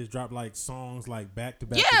 and Wiz dropped like songs like back to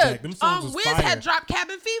back to back. Them songs was Wiz fire. had dropped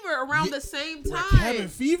Cabin Fever around the same time. Cabin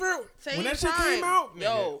Fever? When that shit came out?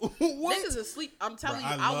 Yo, niggas asleep. I'm telling you,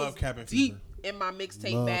 I was Cabin deep Fever. In my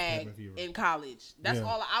mixtape bag in college. That's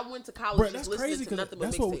all I went to college just listening to nothing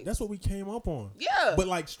but mixtapes. That's what we came up on. Yeah. But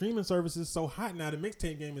like streaming services so hot now, the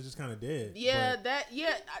mixtape game is just kind of dead. Yeah,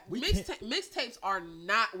 mixtapes are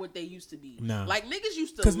not what they used to be. Nah. Like niggas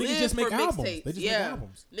used to live for mixtapes. They just make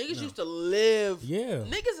albums. Niggas used to live. Yeah.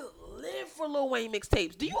 Niggas live for Lil Wayne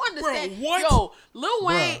mixtapes. Do you understand? Bro, what? Yo, Lil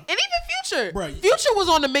Wayne and even Future. Bro. Future was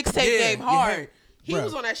on the mixtape game hard. He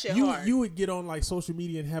was on that shit hard. You would get on like social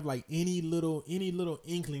media and have like any little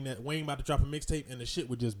inkling that Wayne about to drop a mixtape and the shit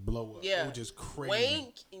would just blow up. Yeah. It was just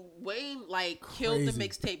crazy. Wayne killed the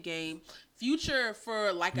mixtape game. Future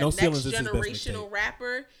for like a next generational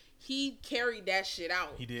rapper. he carried that shit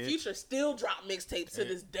out. He did. Future still drop mixtapes to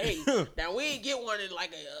this day. Now we ain't get one in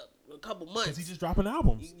like a couple months. Because he just dropping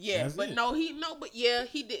albums. Yeah, That's but it.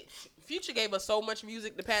 he did. Future gave us so much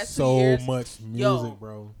music the past 2 So years. much music,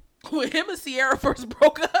 bro. When him and Sierra first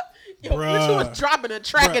broke up, Future was dropping a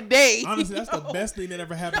track a day. Honestly, that's the best thing that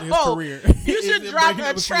ever happened in his career. Future dropped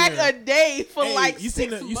a track a day for like 6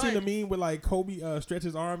 months. You seen the meme with like Kobe stretch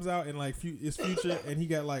his arms out and like it's Future and he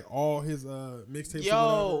got like all his mixtapes.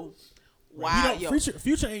 Yo. Wow,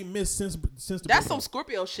 Future ain't missed since the. That's some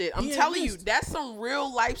Scorpio shit. I'm telling you, that's some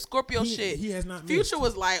real life Scorpio shit. He has not. Future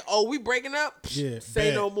was like, "Oh, we breaking up? Yeah,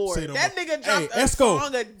 say no more." That nigga dropped a Esco,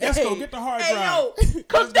 song a day. Esco, get the hard drive. Yo,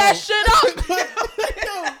 cook that shit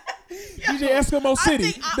up. DJ Eskimo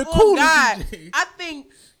City, the oh coolest God, DJ.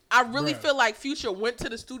 I really feel like Future went to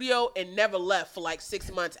the studio and never left for like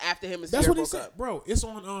 6 months after him and Sierra That's what he broke said, up. bro. It's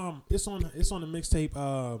on the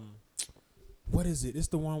mixtape. What is it? It's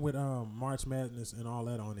the one with March Madness and all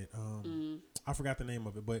that on it. I forgot the name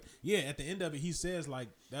of it, but yeah, at the end of it, he says like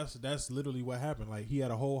that's literally what happened. Like he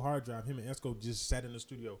had a whole hard drive. Him and Esco just sat in the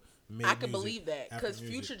studio. I can believe that because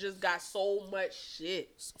Future just got so much shit,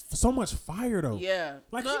 so much fire though. Yeah,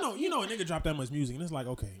 like you know, a nigga dropped that much music, and it's like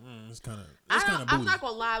okay, it's kind of. I'm not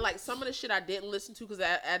gonna lie, like some of the shit I didn't listen to because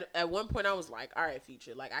at one point I was like, all right,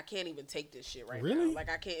 Future, like I can't even take this shit right now. Like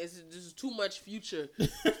I can't. It's just too much Future,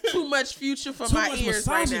 too much Future for my ears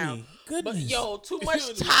misogyny. Right now. Goodness. But yo, too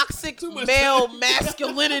much toxic male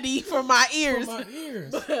masculinity for my ears.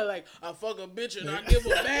 But like I fuck a bitch and I give her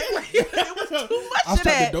back. Like, it was too much of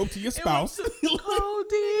that. Dope to your spouse.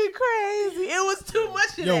 Codeine crazy. It was too much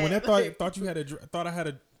of that. Yo, when I thought you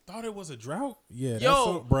had thought it was a drought. Yeah,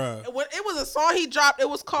 yo, bruh. When it was a song he dropped, it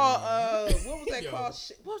was called what was that called?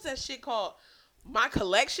 What was that shit called? My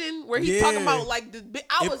Collection, where he's talking about like this.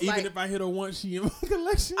 Even if I hit her once, she in my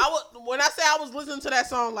collection. When I say I was listening to that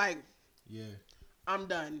song, like, yeah. I'm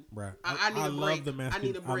done. Bruh. I need a break. I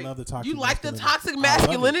need a break. I love the toxic. You like the toxic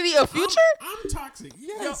masculinity of Future? I'm toxic.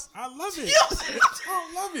 Yes, I love it.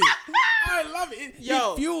 I love it. I love it.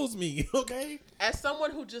 It fuels me. Okay. As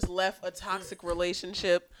someone who just left a toxic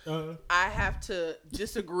relationship, I have to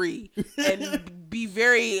disagree and be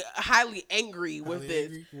very highly angry with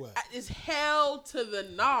this. It's hell to the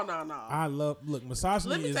no. I love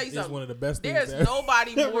misogyny is one of the best things. There's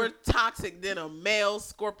nobody more toxic than a male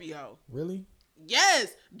Scorpio. Really?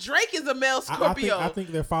 Yes, Drake is a male Scorpio. I think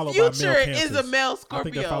they're followed by male Cancers. Future is a male Scorpio. I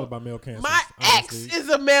think they're followed by male Cancers. My honestly. ex is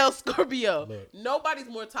a male Scorpio. Look. Nobody's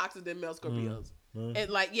more toxic than male Scorpios. And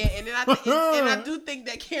like, yeah, and then I do think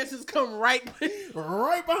that Cancers come right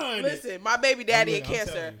behind. Listen, my baby daddy a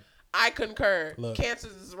Cancer. I concur. Look,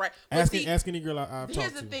 Cancers is right. Ask any girl I've talked to.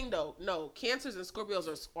 Here's the thing, though. No, Cancers and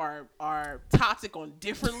Scorpios are toxic on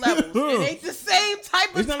different levels. It ain't the same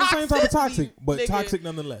type of toxic. It's not the same type of toxic, but nigga, toxic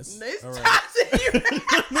nonetheless. It's toxic.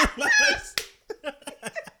 Nonetheless.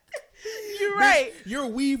 You're right. Your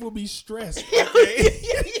weave will be stressed. Okay?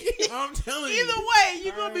 I'm telling you. Either way,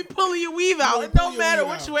 you're going to be pulling your weave out. It don't matter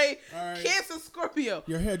which way. Right. Cancer, Scorpio.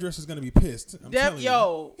 Your hairdresser's going to be pissed. But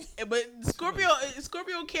Scorpio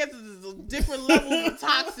and Cancer is a different level of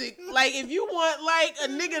toxic. Like, if you want, like, a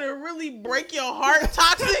nigga to really break your heart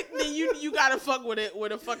toxic, then you got to fuck with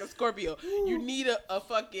a fucking Scorpio. You need a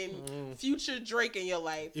fucking Future Drake in your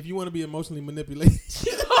life. If you want to be emotionally manipulated.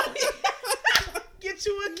 Get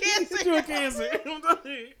you a Cancer. Get you a Cancer.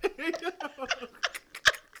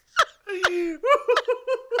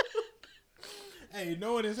 Hey,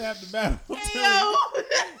 knowing is half the battle.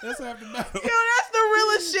 That's half the battle. Yo, that's the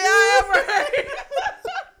realest shit I ever heard.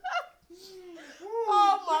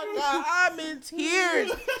 Oh my God, I'm in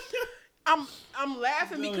tears. I'm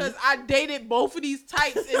laughing because I dated both of these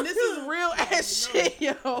types, and this is real ass shit,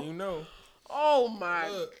 yo. You know. Oh my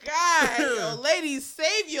God, yo, ladies,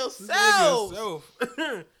 save yourselves.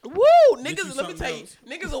 Woo, niggas, let me tell you,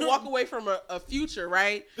 niggas will walk away from a Future,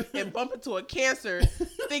 right, and bump into a Cancer,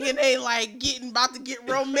 thinking they like about to get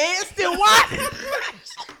romanced and what? Next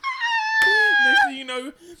thing you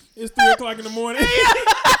know, it's 3 o'clock in the morning.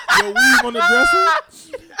 Your weave on the dresser.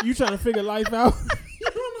 You trying to figure life out. You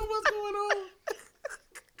don't know what's going on.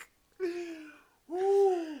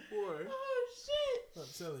 Ooh, boy. Oh shit. I'm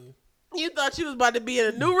telling you. You thought you was about to be in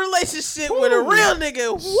a new relationship with a real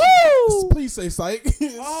nigga. Woo! Please say psych.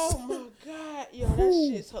 Oh my God. Yo, that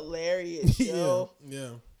shit's hilarious, yo. Yeah.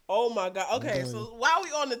 Oh my God. Okay, so while we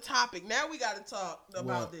on the topic, now we got to talk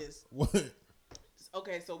about this. What?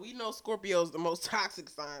 Okay, so we know Scorpio's the most toxic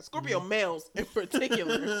sign. Scorpio males in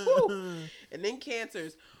particular, Woo. And then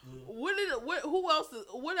Cancers. Who else?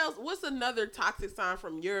 What else? What's another toxic sign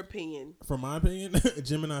from your opinion? From my opinion,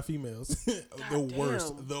 Gemini females, the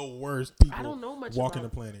worst people. I don't know much walking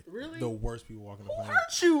about the planet. Really? The worst people walking the Who planet.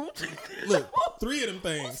 hurt you? Look, 3 of them Who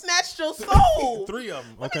things. snatched your soul? 3 of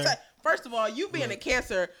them. Let me Okay. tell you, first of all, you being a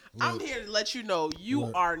Cancer, I'm here to let you know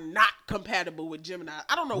you are not compatible with Gemini.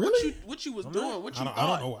 I don't know Really? what you was I'm doing. not. What you thought?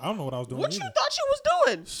 I don't know what I was doing. What either. you thought you was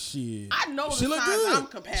doing? Shit. I know the she looked signs good. I'm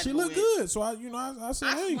compatible She looked with. good. So I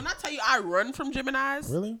said, hey. When I tell you I run from Geminis,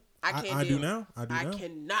 Really? I can't I deal. do now. I do now. I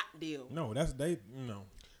cannot deal. No, no.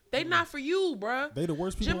 They not for you, bruh. They the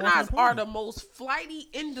worst people. Geminis walking are the the most flighty,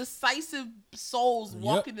 indecisive souls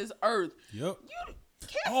walking this earth. Yep. You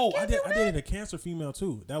Oh, I can't do I that. dated a Cancer female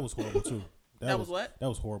too. That was horrible too. That was what? That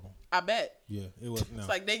was horrible. I bet. Yeah, it was. No. It's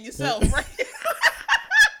like dating yourself, right?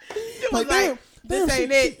 It was Like, like, damn, this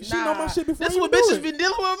ain't she- it. she know my shit before This I what even do bitches it. been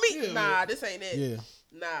dealing with me. Yeah. Nah, this ain't it. Yeah,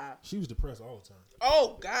 Nah. she was depressed all the time.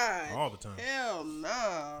 Oh God. All the time. Hell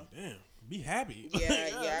nah. Damn, be happy.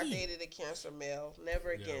 Yeah, I dated a Cancer male.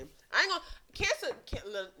 Never again. I ain't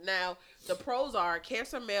gonna now, the pros are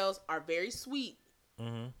Cancer males are very sweet.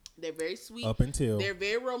 Mm-hmm. They're very sweet. Up until They're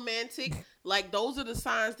very romantic. Like those are the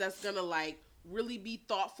signs that's gonna like really be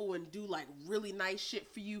thoughtful and do like really nice shit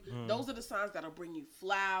for you. Those are the signs that'll bring you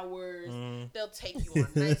flowers. They'll take you on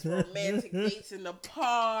nice romantic dates in the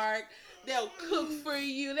park. They'll cook for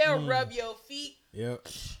you. They'll rub your feet. Yep.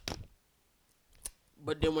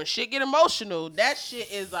 But then when shit get emotional, that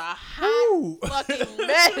shit is a hot fucking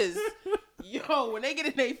mess. Yo, when they get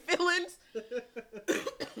in their feelings,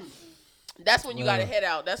 that's when you gotta head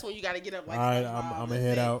out. That's when you gotta get up. Like, All right, I'm gonna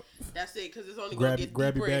head out. That's it, because it's only Grab- gonna get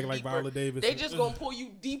grab your deeper bag and like deeper. Viola Davis. They just gonna pull you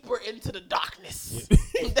deeper into the darkness.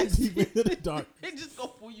 Deep into the dark. They just gonna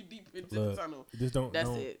pull you deeper into Look, the tunnel. just don't. That's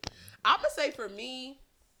don't. it. I'm gonna say for me,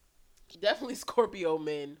 definitely Scorpio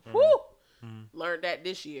men. Woo! Learned that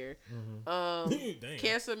this year. Damn.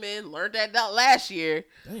 Cancer men learned that last year.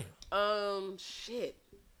 Damn. Shit.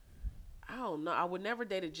 I don't know. I would never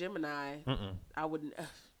date a Gemini. I wouldn't.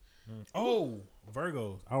 Oh,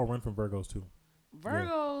 Virgos. I'll run from Virgos too.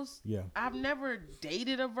 Virgos. Yeah. I've never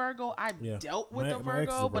dated a Virgo. I've Yeah. dealt with My a ex is a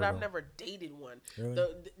Virgo, but I've Virgo. never dated one. Really?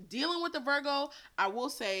 Dealing with a Virgo, I will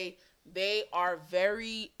say they are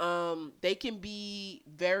very. They can be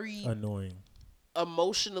very Annoying.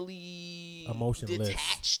 emotionally Emotionless.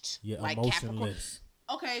 detached. Yeah, like Capricorn. emotionless.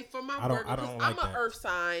 Okay, for my I don't- Virgo, I don't 'cause like I'm an that. Earth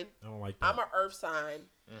sign. I don't like that. I'm an Earth sign.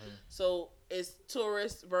 So it's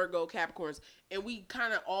Taurus, Virgo, Capricorns, and we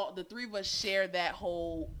kind of all the three of us share that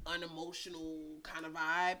whole unemotional kind of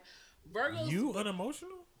vibe. Virgos, You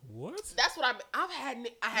unemotional? What? that's what I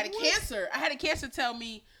had a Cancer. I had a Cancer tell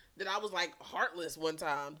me that I was like heartless one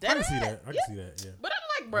time. I can see that. I can see that. Yeah. But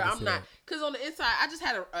I'm like, bro, I can I'm see not. that. Because on the inside, I just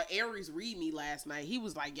had a Aries read me last night. He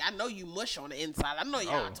was like, I know you mush on the inside. I know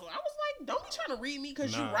y'all. I was like, don't be trying to read me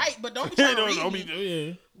because you right, but don't be trying to read me.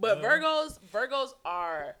 Yeah. But Virgos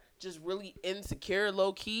are just really insecure,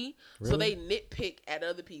 low key. So they nitpick at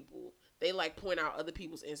other people. They like point out other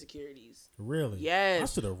people's insecurities. Really? Yes. I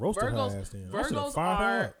should have roasted her ass then. I should have fired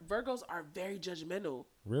her up. Virgos are very judgmental.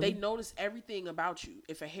 Really? They notice everything about you.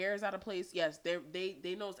 If a hair is out of place, yes, they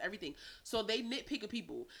notice everything. So they nitpick at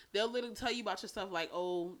people. They'll literally tell you about your stuff like,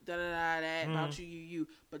 oh, da da da that about you.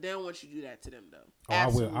 But they don't want you to do that to them though. Oh, I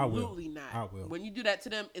will. Absolutely not. I will. When you do that to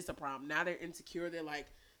them, it's a problem. Now they're insecure. They're like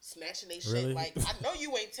snatching their shit. Really? Like, I know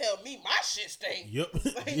you ain't tell me my shit stink. Yep.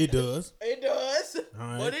 It does. It does. All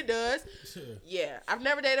right. But it does. Sure. Yeah. I've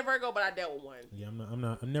never dated a Virgo, but I dealt with one. Yeah, I'm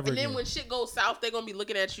never. And then again. when shit goes south, they're gonna be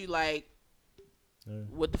looking at you like, Yeah.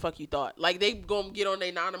 what the fuck you thought? Like they gonna get on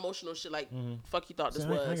their non-emotional shit like, fuck you thought this See,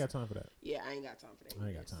 was. I ain't got time for that. Yeah, I ain't got time for that. I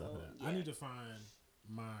ain't got time So, for that. yeah. I need to find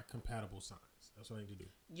my compatible signs. That's what I need to do.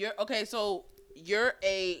 You're okay. So you're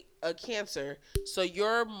a Cancer. So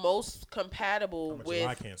you're most compatible I'm a with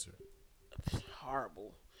July Cancer.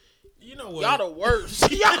 horrible. You know what? Y'all the worst.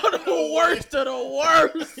 Y'all the worst of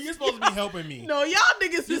the worst. You're supposed to be helping me. No, y'all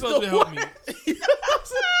niggas You're is supposed the to help worst. me.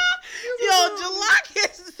 Yo, July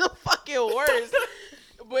Cancer is the fucking worst.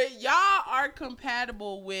 But y'all are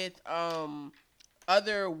compatible with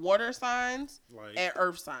other water signs Like, and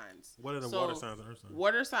earth signs. what are the So, water signs and earth signs?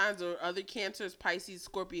 Water signs are other Cancers, Pisces,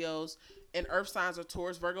 Scorpios, and earth signs are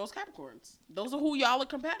Taurus, Virgos, Capricorns. Those are who y'all are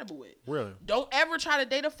compatible with. Really? Don't ever try to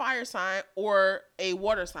date a fire sign or a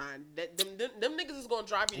water sign. Them niggas is gonna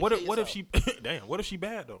drive you to What kill if yourself. she? Damn. What if she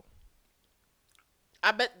bad though?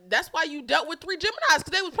 I bet that's why you dealt with 3 Geminis,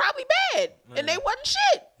 because they was probably bad and they wasn't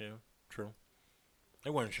shit. Yeah. True.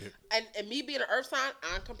 It wasn't shit. And me being an earth sign,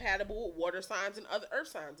 I'm compatible with water signs and other earth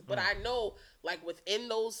signs. But I know, like, within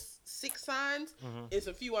those 6 signs, it's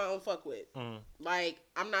a few I don't fuck with. Like,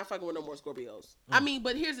 I'm not fucking with no more Scorpios. I mean,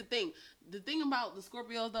 but here's the thing. The thing about the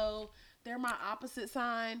Scorpios, though, they're my opposite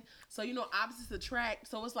sign. So, you know, opposites attract.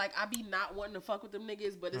 So, it's like, I be not wanting to fuck with them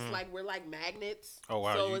niggas, but it's like, we're like magnets. Oh,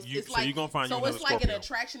 wow. So, it's like, you're going to find so you another it's like Scorpio. an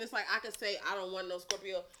attraction. It's like, I could say, I don't want no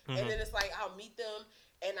Scorpio. And then it's like, I'll meet them.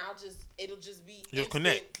 And it'll just be Just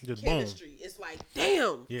connect. Just chemistry. Boom. It's like,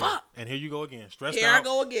 damn, fuck. And here you go again. Stressed Here out. I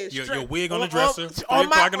go again. Your wig on the dresser. 3 on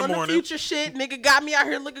o'clock in the morning. The future shit, nigga got me out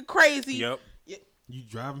here looking crazy. Yep. You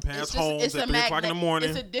driving past homes at 3 o'clock in the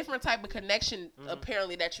morning. It's a different type of connection,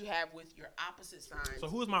 apparently, that you have with your opposite sign. So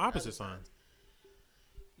who is my opposite sign?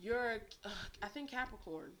 You're, I think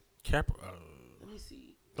Capricorn. Let me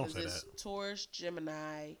see. Don't say it's that. Taurus,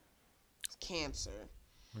 Gemini, Cancer.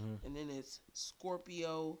 And then it's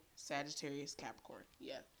Scorpio, Sagittarius, Capricorn.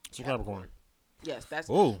 Yeah. So Capricorn. Yes, that's.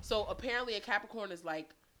 Ooh. So apparently a Capricorn is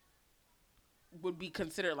like, would be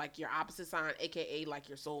considered like your opposite sign, aka like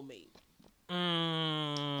your soulmate.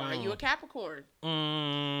 Find you a Capricorn.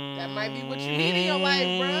 That might be what you need in your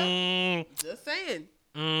life, bro. Just saying.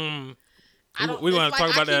 We're going to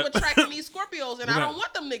talk about that. I keep attracting these Scorpios, and I don't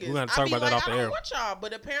want them niggas. We're going to talk about that off the air. I don't want y'all,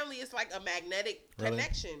 but apparently it's like a magnetic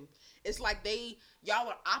connection. It's like y'all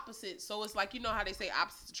are opposite. So it's like, you know how they say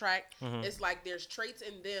opposites attract? It's like there's traits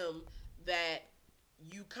in them that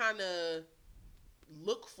you kind of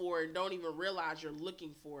look for and don't even realize you're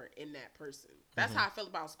looking for in that person. That's how I feel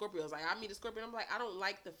about Scorpios. Like, I meet a Scorpio, I'm like, I don't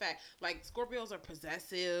like the fact, like, Scorpios are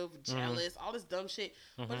possessive, jealous, all this dumb shit.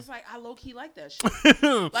 But it's like, I low-key like that shit.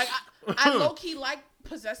 Like, I low-key like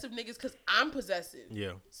possessive niggas because I'm possessive.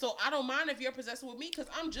 Yeah. So I don't mind if you're possessive with me because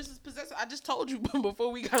I'm just as possessive. I just told you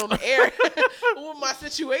before we got on the air with my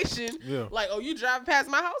situation. Yeah. Like, oh, you driving past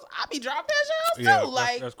my house? I be driving past your house too.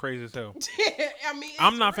 Like, that's crazy as hell. I mean,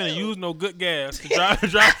 I'm not finna use no good gas to drive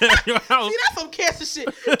past your house. See, that's some Cancer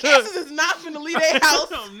shit. Cancer is not finna leave their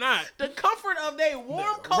house. I'm not. The comfort of their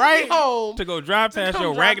warm, cozy home. To go drive past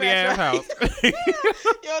your raggedy ass house.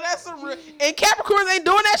 Yo, that's some real. And Capricorns ain't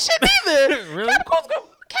doing that shit either. Really?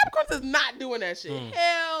 Capricorns is not doing that shit.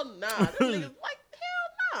 Hell nah. Them niggas like,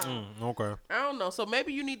 hell nah. Okay. I don't know. So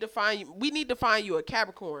maybe we need to find you a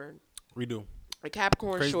Capricorn. We do. A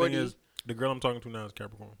Capricorn Crazy shorty. Thing is, the girl I'm talking to now is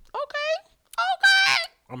Capricorn. Okay.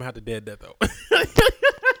 I'm gonna have to dead that though. All right,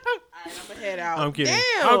 I'm gonna head out. I'm kidding.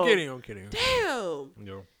 Damn. I'm kidding. Damn.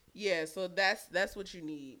 Yo. Yeah, so that's what you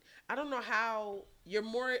need. I don't know how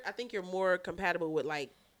I think you're more compatible with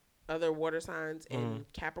like other water signs and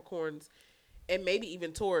Capricorns and maybe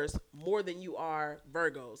even Taurus more than you are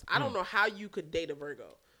Virgos. I don't know how you could date a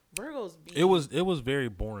Virgo. Virgos It was very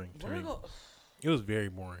boring to me. Virgo, It was very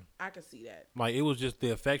boring. I can see that. Like, it was just,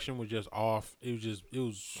 the affection was just off. It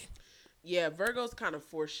was. Yeah, Virgos kind of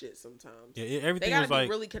force shit sometimes. Yeah, everything they gotta was be like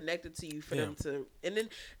really connected to you for them to. And then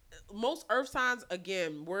most Earth signs,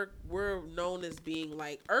 again, we're known as being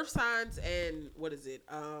like Earth signs and what is it?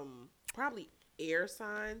 Probably air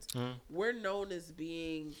signs. We're known as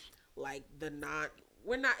being like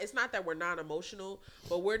it's not that we're non-emotional,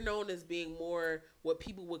 but we're known as being more what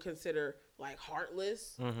people would consider like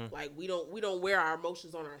heartless. Like we don't wear our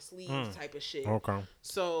emotions on our sleeves type of shit. Okay.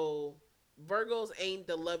 So Virgos ain't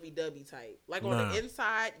the lovey-dovey type. Like on the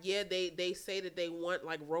inside, yeah, they say that they want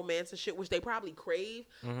like romance and shit, which they probably crave,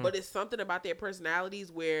 but it's something about their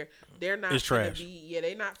personalities where they're not finna be. Yeah,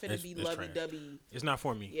 they're not finna be lovey-dovey. Trash. It's not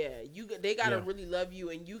for me. Yeah, they gotta really love you,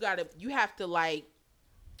 and you have to like.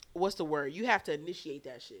 What's the word? You have to initiate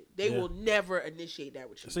that shit. They will never initiate that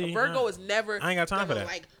with you. See, a Virgo is never. I ain't got time for that.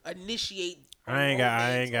 Like initiate. I ain't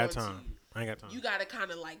got time. You gotta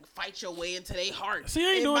kind of like fight your way into their heart. See,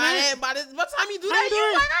 I ain't doing that. By the time you do that,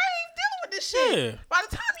 you like, I ain't dealing with this shit. Yeah. By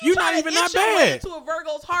the time you not try even to that inch your way bad into a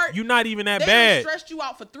Virgo's heart, you're not even that they bad. Stressed you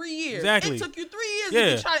out for 3 years. Exactly. It took you 3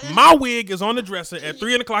 years. Yeah. To my wig is on the dresser at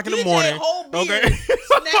 3 o'clock in the morning. Okay.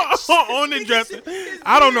 On the dresser.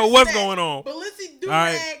 I don't know what's going on. All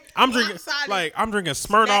right. I'm drinking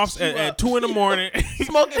Smirnoffs at 2 in the morning.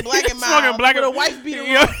 Smoking Black and Mild. Smoking Black and with a wife beater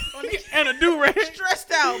and a do-rag.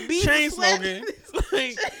 Stressed out. Chain smoking.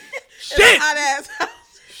 Shit. Hot ass house.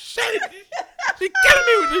 Shit. She killing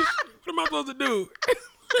me with this shit. What am I supposed to do?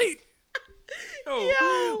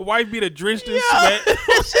 Yo. Wife beater drenched in sweat.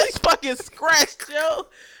 She's fucking scratched, yo.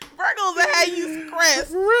 Virgos that had you scratched.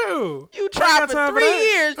 For real. You tried for 3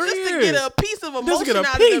 years just to get a piece of emotion out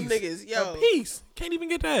of them niggas. Yo. A piece. Can't even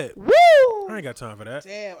get that. Woo. I ain't got time for that.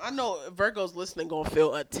 Damn. I know Virgos listening gonna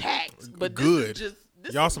feel attacked. But good.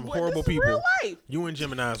 This Y'all some horrible this people. Real life. You and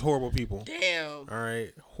Gemini's horrible people. Damn. All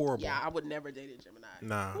right. Horrible. Yeah, I would never date a Gemini.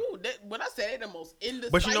 Nah. Ooh, when I say they're the most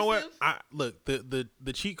indecisive. But you know what? Look,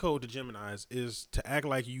 the cheat code to Geminis is to act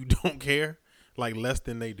like you don't care, like less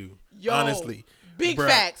than they do. Yo, honestly. Big bruh.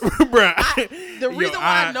 facts. Bruh. The reason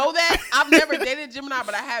why I know that, I've never dated Gemini,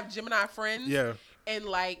 but I have Gemini friends. Yeah. And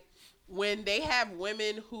like when they have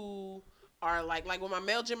women who are like with my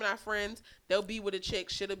male Gemini friends, they'll be with a chick,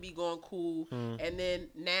 shit'll be going cool, and then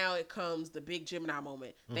now it comes the big Gemini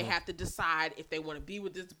moment. They have to decide if they want to be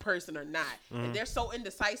with this person or not, and they're so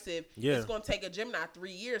indecisive. Yeah. It's going to take a Gemini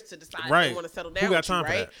 3 years to decide if they want to settle down with you,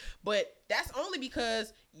 right? But that's only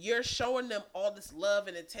because you're showing them all this love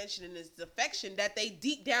and attention and this affection that they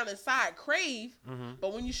deep down inside crave.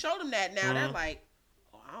 But when you show them that, now they're like,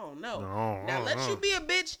 I don't know. Now let you be a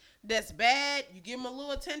bitch that's bad. You give them a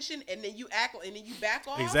little attention, and then you act, and then you back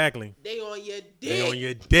off. Exactly. They on your dick. They on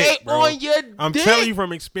your dick, bro. On your dick. I'm telling you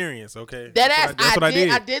from experience, okay? That's what I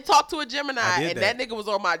did. I did talk to a Gemini, and that nigga was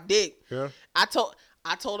on my dick. Yeah. I told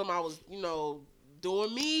him I was,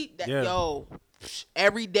 doing me.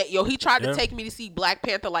 Every day, he tried to take me to see Black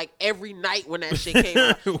Panther like every night when that shit came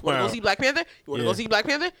out. You want to go see Black Panther? You want to go see Black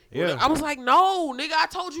Panther? Yeah. I was like, no, nigga, I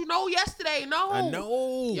told you no yesterday. No. I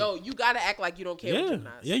know. Yo, you got to act like you don't care with Geminis.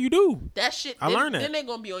 Yeah, you do. That shit, I learned that. Then they're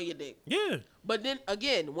going to be on your dick. Yeah. But then,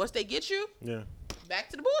 again, once they get you, back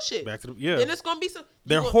to the bullshit. Then it's going to be some.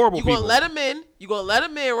 They're horrible people. You're going to let them in. You're going to let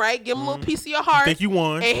them in, right? Give them a little piece of your heart. Think you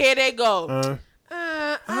won. And here they go.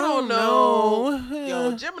 I don't know.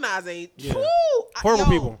 Yo, Geminis ain't. Yeah. Horrible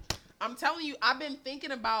people. I'm telling you, I've been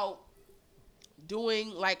thinking about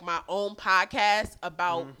doing like my own podcast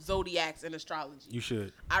about zodiacs and astrology. You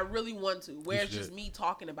should. I really want to. Where it's just me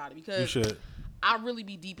talking about it because you should. I really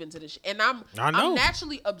be deep into this shit. And I'm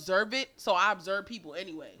naturally observant, so I observe people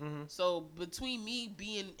anyway. So between me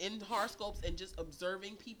being in horoscopes and just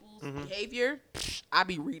observing people's behavior, I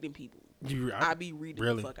be reading people. I be reading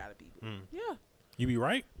the fuck out of people. Yeah. You be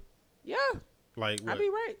right? Yeah. Like what? I be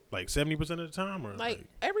right. Like 70% of the time, or like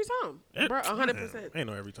every time, bro. 100%. Ain't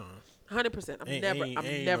no every time. 100%. I'm no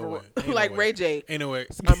never way. like no Ray J. Ain't no way.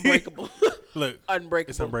 It's unbreakable. Look, unbreakable.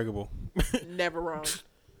 It's unbreakable. Never wrong.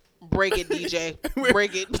 Break it, DJ.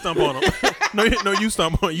 Break it. Stomp on them. No, you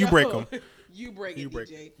stomp on. You break them. You break it,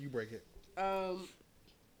 DJ. You break it.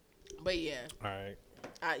 But yeah. All right.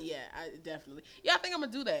 I definitely. Yeah, I think I'm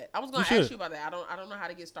gonna do that. I was gonna ask you about that. I don't know how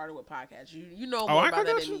to get started with podcasts. You know more about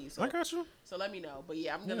that than me. So, I got you. So let me know. But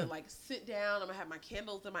yeah, I'm gonna like sit down. I'm gonna have my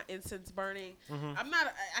candles and my incense burning. I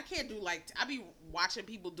can't do like I be watching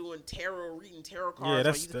people doing reading tarot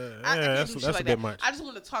cards. Yeah, that's a bit much. I just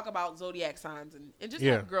want to talk about zodiac signs and just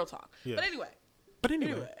have girl talk. Yeah. But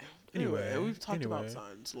anyway, we've talked about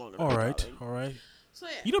signs long enough. All right. So,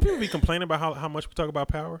 yeah. You know, people be complaining about how much we talk about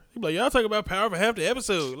power. They be like, y'all talk about power for half the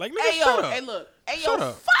episode. Like, nigga, shut up. Hey, look.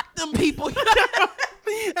 Fuck them people. Hey,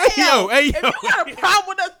 yo. If you got a problem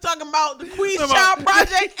with us talking about the Queen's Child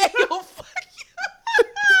Project, hey, yo, fuck you.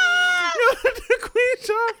 The Queen's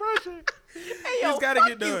Child Project. Hey, yo, it's gotta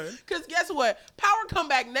get done. Because guess what? Power come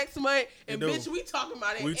back next month, and bitch, we talking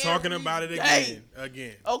about it. We talking about it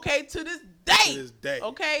again. Okay, to this day.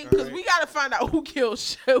 Okay, because we gotta find out who killed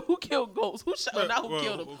Ghost. Who killed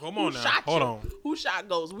him? Come on now. Hold on. Who shot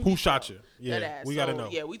Ghost? Who shot you? Yeah, we gotta know.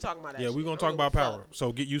 Yeah, we talking about that. Yeah, we gonna talk about Power.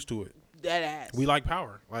 So get used to it. That ass. We like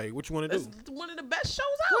Power. Like, what you want to do? It's one of the best shows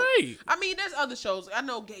out. Right. I mean, there's other shows. I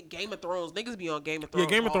know Game of Thrones. Niggas be on Game of Thrones.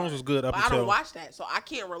 Yeah, Game of Thrones was good up until. I don't watch that, so I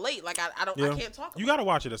can't relate. Like, I can't talk about You got to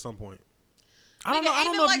watch it at some point. I don't know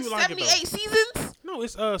if you like it, though. 78 seasons? No,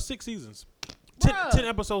 it's 6 seasons. 10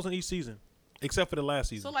 episodes in each season, except for the last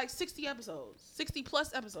season. So, like, 60 episodes.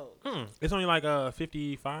 60-plus episodes. It's only like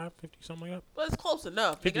 55, 50, something like that. But it's close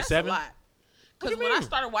enough. 57? That's a lot. Because when I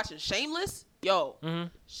started watching Shameless,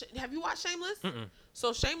 have you watched Shameless?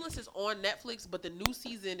 So Shameless is on Netflix, but the new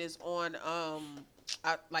season is on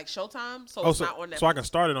like Showtime, so it's not on Netflix. So I can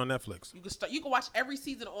start it on Netflix. You can watch every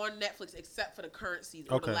season on Netflix except for the current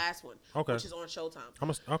season or the last one, which is on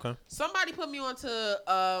Showtime. Somebody put me onto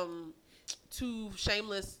to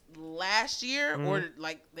Shameless last year or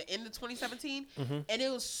like the end of 2017, and it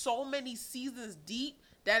was so many seasons deep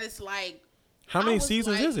that it's like. How many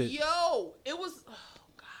seasons is it? Yo, it was. Oh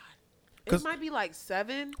God, it might be like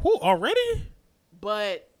 7. Who already?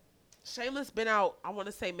 But Shameless been out. I want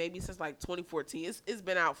to say maybe since like 2014. It's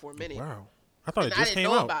been out for a minute. Wow, I thought it just came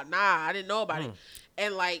out. I didn't know about it.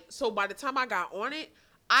 And like, so by the time I got on it,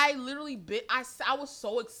 I literally I was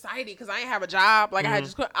so excited because I didn't have a job. Like I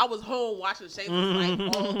was home watching Shameless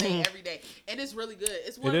like all day, every day, and it's really good.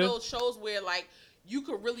 It's one of those shows where like. you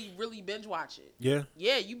could really binge watch it. Yeah.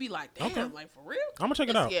 Yeah, you be like, damn, like for real. I'm gonna check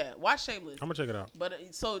it out. Yeah, watch Shameless. I'm gonna check it out. But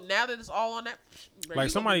so now that it's all on that, like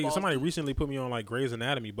somebody recently put me on like Grey's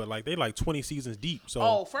Anatomy, but like they like 20 seasons deep.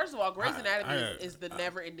 So first of all, Grey's Anatomy is the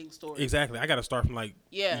never ending story. Exactly. I got to start from like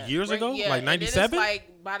years ago, like 97.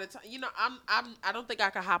 Like by the time I don't think I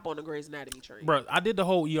could hop on the Grey's Anatomy train. Bro, I did the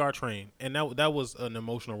whole ER train, and that was an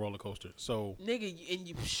emotional roller coaster. So nigga, and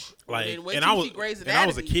you like, and I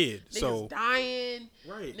was a kid, niggas so dying,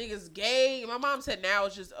 right? Niggas gay. My mom said now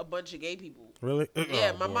it's just a bunch of gay people. Really?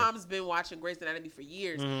 Yeah, my mom's been watching Grey's Anatomy for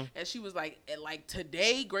years, and she was like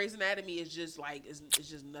today Grey's Anatomy is just like it's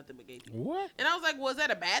just nothing but gay people. What? And I was like, well, is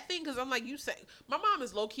that a bad thing? Because I'm like, you say my mom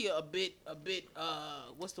is low key a bit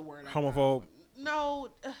what's the word? Homophobe? No.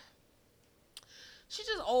 She's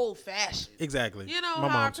just old fashioned. Exactly. You know my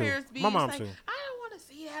how mom our parents be. My mom like, too. I don't want to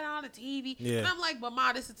see that on the TV. Yeah. And I'm like, but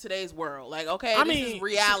Ma, this is today's world. Like, okay, this is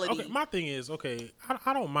reality. Okay, my thing is,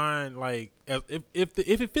 I don't mind like if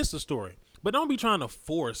it fits the story, but don't be trying to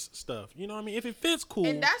force stuff. You know what I mean? If it fits, cool.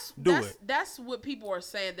 And do it. That's what people are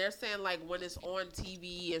saying. They're saying like when it's on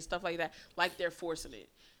TV and stuff like that, like they're forcing it.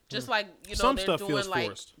 Just like, Some they're stuff doing feels like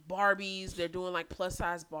forced. Barbies. They're doing like plus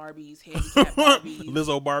size Barbies, handicap Barbies.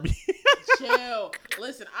 Lizzo Barbie. Chill.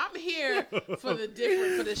 Listen, I'm here for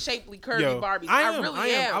the shapely, curvy Barbies. I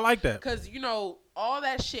really am. I like that. Because, all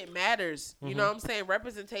that shit matters. You know what I'm saying?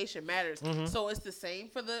 Representation matters. So it's the same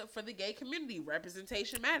for the gay community.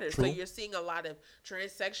 Representation matters. True. So you're seeing a lot of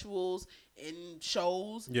transsexuals in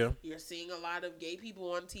shows. Yeah. You're seeing a lot of gay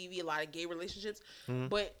people on TV, a lot of gay relationships.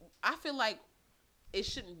 But I feel like it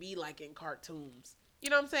shouldn't be like in cartoons. You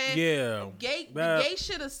know what I'm saying? Yeah. Gay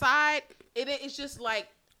shit aside, it's just like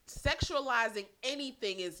sexualizing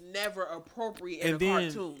anything is never appropriate in a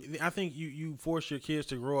cartoon. I think you force your kids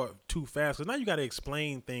to grow up too fast. Because now you got to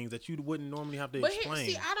explain things that you wouldn't normally have to explain.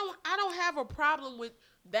 See, I don't have a problem with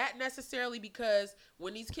that necessarily, because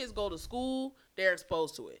when these kids go to school, they're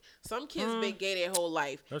exposed to it. Some kids been gay their whole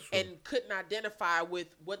life and couldn't identify with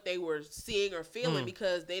what they were seeing or feeling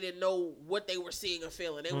because they didn't know what they were seeing or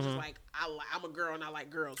feeling. They was just like, I'm a girl and I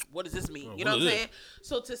like girls. What does this mean? You know what I'm saying?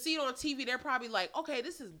 So to see it on TV, they're probably like, okay,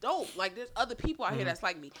 this is dope. Like there's other people out here that's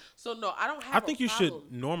like me. So no, I don't have. I think you should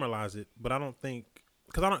normalize it, but I don't think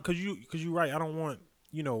because you're right. I don't want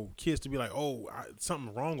kids to be like, oh,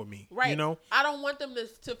 something's wrong with me. Right. I don't want them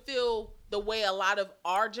to feel the way a lot of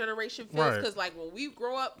our generation feels. Because like when we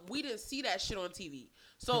grow up, we didn't see that shit on TV.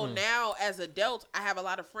 So now as adults, I have a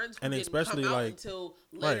lot of friends who didn't come out until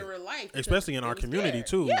later in life. Especially in our community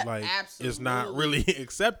too. Yeah, like absolutely. It's not really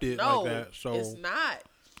accepted like that. So it's not.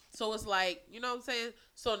 So it's like, you know what I'm saying?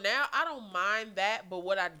 So now I don't mind that, but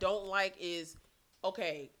what I don't like is,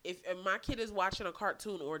 okay, if my kid is watching a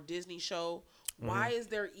cartoon or a Disney show, why is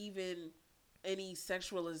there even any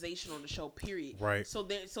sexualization on the show, period? Right. So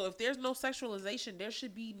if there's no sexualization, there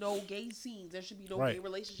should be no gay scenes. There should be no gay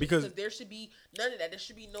relationships. Because there should be none of that. There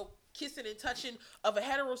should be no kissing and touching of a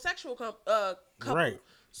heterosexual couple. Right.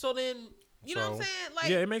 So then, you know what I'm saying? Like,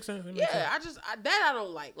 yeah, it makes sense. I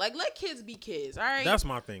don't like. Like, let kids be kids, all right? That's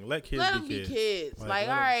my thing. Let kids be kids. Like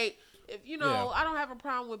all right. If I don't have a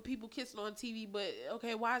problem with people kissing on TV, but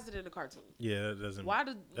okay, why is it in a cartoon? Yeah, that doesn't.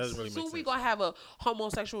 Doesn't really make sense. We gonna have a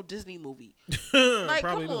homosexual Disney movie? Like,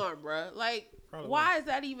 come on, bro. Like, why is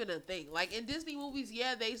that even a thing? Like in Disney movies,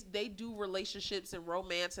 yeah, they do relationships and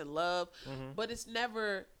romance and love, but it's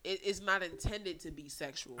never. It's not intended to be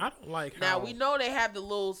sexual. I don't like. Now we know they have the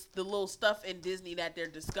little stuff in Disney that they're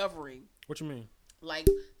discovering. What you mean? Like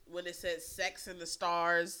when it says "sex in the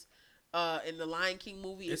stars." In the Lion King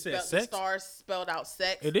movie, the stars spelled out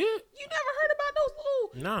sex. It did? You never heard about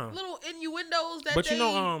those little innuendos that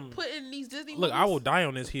they put in these Disney movies? Look, I will die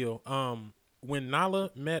on this hill. When Nala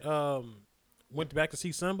went back to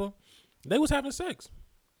see Simba, they was having sex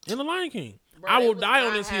in the Lion King. Bro, I will die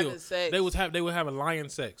on this hill. They were having lion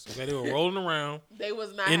sex. Okay, they were rolling around. They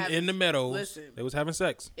was not in the meadows. Listen, they was having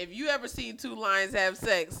sex. If you ever seen two lions have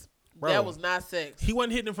sex, bro, that was not sex. He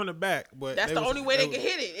wasn't hitting it from the back, but that's the only way they can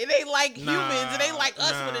hit it. It ain't like humans. It ain't like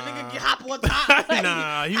us when a nigga can hop on top.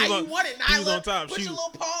 Like, he was on top. Put your little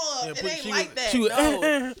paw up. It ain't like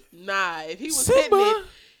that. Nah, if he was hitting it,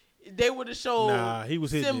 they would have showed he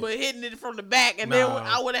was hitting Simba hitting it from the back, and then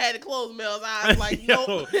I would have had to close Mel's eyes. Like,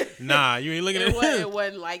 nope. Nah, you ain't looking at it. It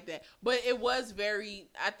wasn't like that. But it was very,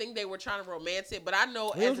 I think they were trying to romance it. But I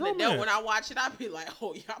know as an adult, when I watch it, I'd be like,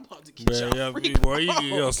 oh, y'all about to get y'all freak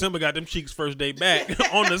on. Simba got them cheeks first day back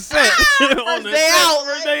on the set.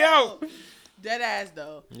 First day out. Dead ass,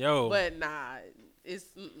 though. Yo. But nah, it's,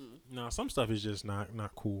 Nah, some stuff is just not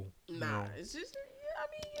cool. Nah, it's just... I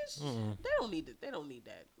mean, they don't need it. They don't need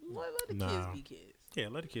that. Let the kids be kids. Yeah,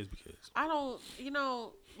 let the kids be kids. I don't,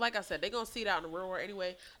 like I said, they're going to see it out in the real world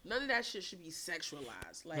anyway. None of that shit should be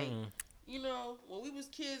sexualized. Like, when we was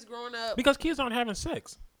kids growing up. Because kids aren't having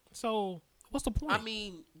sex. So, what's the point? I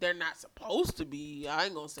mean, they're not supposed to be. I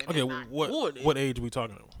ain't going to say okay, they're not doing it. What age are we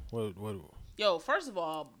talking about? What? Yo, first of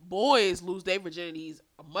all, boys lose their virginities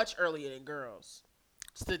much earlier than girls.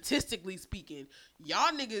 Statistically speaking,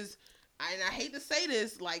 y'all niggas, and I hate to say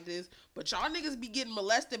this like this, but y'all niggas be getting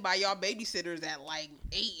molested by y'all babysitters at like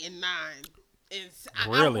 8 and 9. And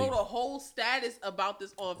really? I wrote a whole status about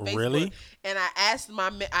this on Facebook. Really? And I asked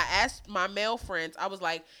my male friends, I was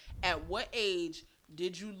like, at what age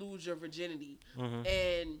did you lose your virginity? Mm-hmm.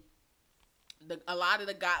 And a lot of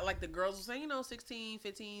the guys, like the girls were saying, 16,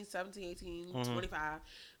 15, 17, 18, 25.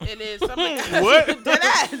 And then some of the guys, what? Dead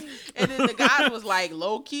ass. And then the guys was like,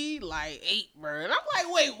 low key, like 8, bro. And I'm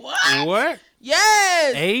like, wait, what? What?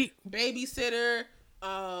 Yes. 8? Babysitter,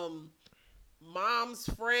 mom's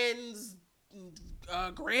friends,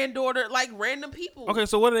 granddaughter, like random people. Okay,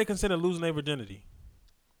 so what do they consider losing their virginity?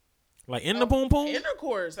 Like in the poom poom?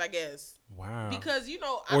 Intercourse, I guess. Wow. Because,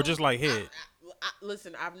 or just like head.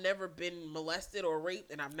 Listen, I've never been molested or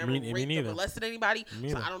raped, and I've never raped or molested anybody,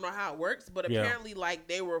 so I don't know how it works. But apparently, like,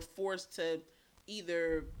 they were forced to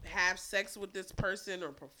either have sex with this person or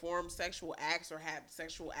perform sexual acts or have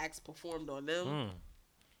sexual acts performed on them.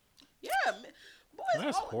 Yeah, man. Boys,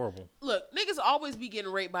 that's horrible. Look, niggas always be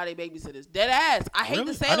getting raped by their babysitters. Dead ass. I hate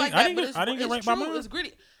to say it like that, but I didn't get raped true. by mine. It's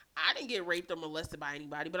gritty. I didn't get raped or molested by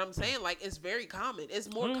anybody, but I'm saying, like, it's very common.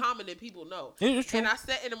 It's more common than people know. It's true. And I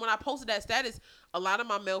said, and when I posted that status, a lot of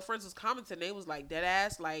my male friends was commenting. They was like, dead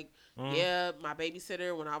ass, like, yeah, my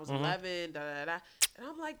babysitter when I was 11, da da da. And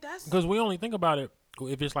I'm like, that's because we only think about it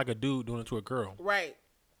if it's like a dude doing it to a girl, right?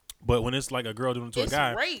 But when it's like a girl doing it to a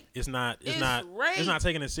guy, rape. It's not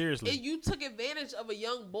taking it seriously. And you took advantage of a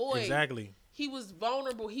young boy. Exactly. He was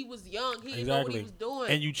vulnerable. He was young. He didn't know what he was doing.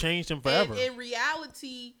 And you changed him forever. And in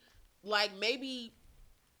reality, like, maybe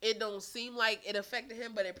it don't seem like it affected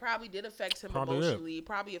him, but it probably did affect him emotionally. It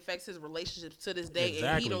probably affects his relationships to this day,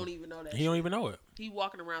 and he don't even know that. He don't even know it. He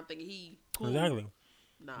walking around thinking he cool. Exactly.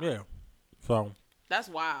 Nah. Yeah. So. That's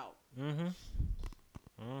wild.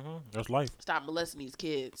 That's life. Stop molesting these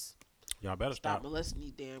kids. Y'all better stop molesting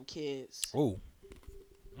these damn kids. Oh.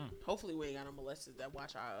 Hopefully we ain't got no molesters that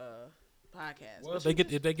watch our podcast. Well, if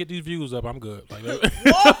they get these views up, I'm good. Like that.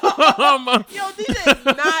 Yo, DJ is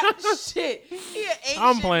not shit. He ain't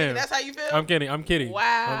I'm shit, playing. Nigga. That's how you feel? I'm kidding.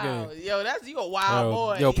 Wow. Yo, you a wild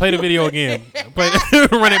boy. Yo, play the video again.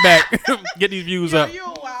 Run it back. Get these views up. You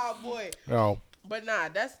a wild boy. Oh. But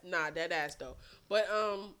that ass though. But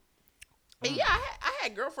and yeah, I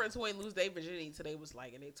had girlfriends who ain't lose their virginity till they was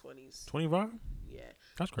like in their 20s. 25? Yeah.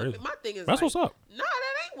 That's crazy. My thing is that's like, what's up. Nah,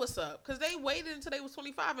 that ain't what's up. Cause they waited until they was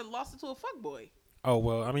 25 and lost it to a fuckboy. Oh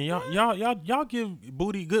well, I mean y'all give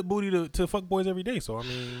good booty to fuckboys every day. So I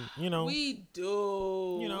mean, we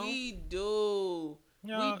do. We do.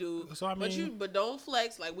 Yeah, we do. So I mean, but don't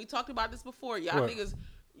flex. Like we talked about this before. Y'all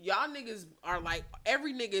niggas are like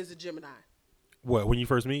every nigga is a Gemini. What, when you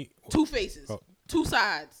first meet? 2 faces, 2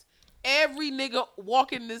 sides. Every nigga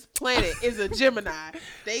walking this planet is a Gemini.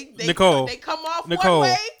 They come off one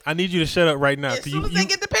way. I need you to shut up right now. As soon as they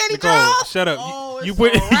get the panty Nicole, draws, shut up. You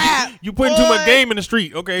putting too much game in the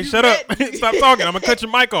street. Okay, shut up. Stop talking. I'm gonna cut your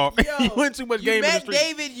mic off. Yo, you put too much game in the street.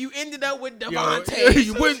 David, you ended up with Devontae.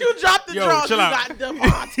 You dropped the draws, you got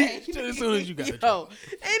Devontae. As soon as you got it.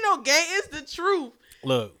 Ain't no game. It's the truth.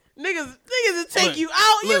 Look. Niggas will take you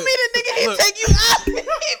out. You mean a nigga he take you out? He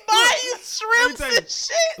buy you shrimps and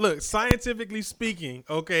shit. Look, scientifically speaking,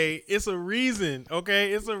 okay, it's a reason.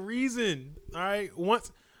 Okay, it's a reason. All right,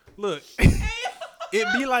 look, it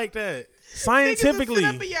be like that. Scientifically, niggas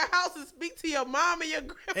will sit up in your house and speak to your mom and your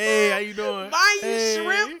grandma. Hey, how you doing? Buying you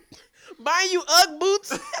shrimp, buying you UGG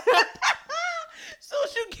boots. So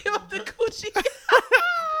you give up the Gucci.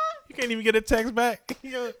 You can't even get a text back. Next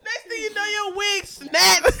thing you know, your wig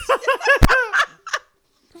snaps.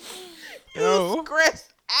 You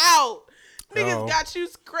stressed out. Niggas got you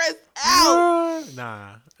stressed out.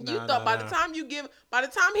 Nah. You thought by the time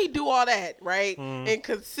he do all that, right, and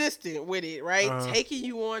consistent with it, right, taking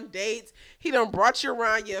you on dates, he done brought you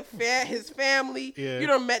around his family. Yeah. You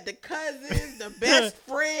done met the cousins, the best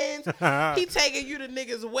friends. He taking you to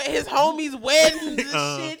his homies' weddings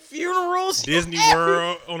and shit, funerals, Disney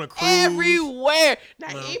World on a cruise, everywhere. Now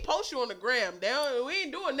he ain't post you on the gram. We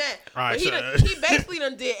ain't doing that. Right, but he basically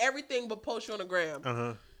done did everything but post you on the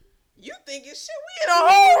gram. You thinking shit? We in a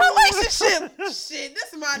whole relationship. Shit,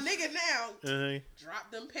 this is my nigga now. Drop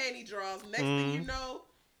them panty draws. Next thing you know,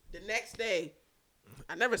 the next day,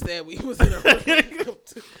 I never said we was in a relationship.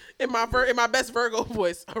 in my best Virgo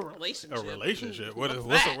voice, a relationship. A relationship? What's a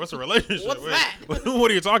What's relationship? that?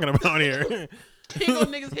 What are you talking about here? Here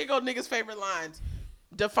go niggas' favorite lines.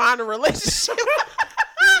 Define a relationship.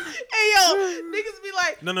 Hey yo, niggas be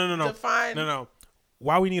like, no. Define. No.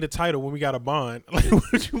 Why we need a title when we got a bond? Like,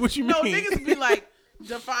 what you mean? No, niggas be like,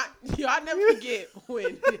 define. Yo, I never forget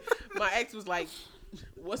when my ex was like,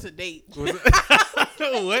 "What's a date?"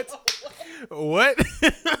 What?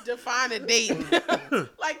 Define a date.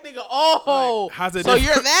 Like nigga, oh, like, how's it so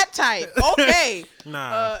you're that type? Okay.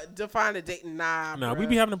 Nah. Define a date. Nah. Nah, bruh. we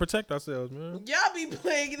be having to protect ourselves, man. Y'all be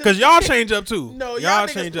playing Because y'all change up too. No, y'all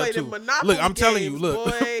niggas change play up the too. Monopoly Look, I'm telling you. games, Look,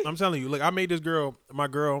 boy. I'm telling you. Look, I made this girl, my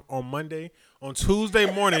girl, on Monday. On Tuesday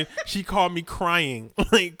morning, she called me crying,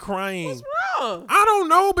 like crying. What's wrong? I don't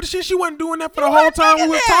know, but she wasn't doing that for the whole time we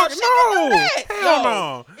was talking. No, hell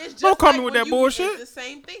no. Don't call me with that bullshit. It's the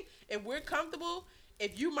same thing. If we're comfortable,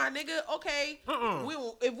 if you my nigga, okay.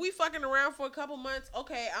 If we fucking around for a couple months,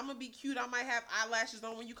 okay, I'm gonna be cute. I might have eyelashes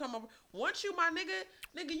on when you come over. Once you my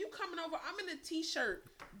nigga, you coming over. I'm in a t-shirt,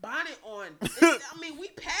 bonnet on. I mean, we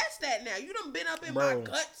past that now. You done been up in my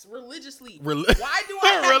guts religiously. Why do I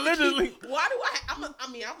have religiously?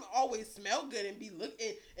 I'm always smell good and be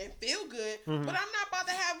looking and feel good, but I'm not about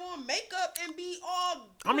to have on makeup and be all.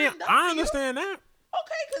 I mean, I understand that.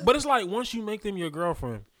 Okay, but it's like once you make them your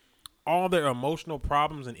girlfriend, all their emotional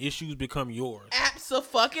problems and issues become yours.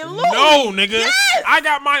 Abso-fucking-lutely. No, nigga. Yes. I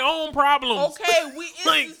got my own problems. Okay,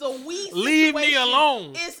 it's a we situation. Leave me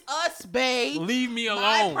alone. It's us, babe. Leave me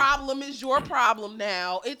alone. My problem is your problem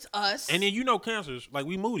now. It's us. And then cancers, like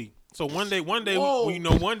we moody. So one day one day we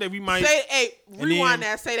might rewind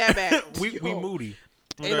that. Say that back. we moody.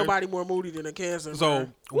 Okay? Ain't nobody more moody than a cancer. So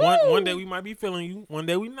one day we might be feeling you. One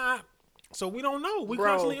day we not. So we don't know. We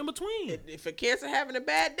constantly in between. If a cancer having a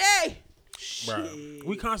bad day, shit.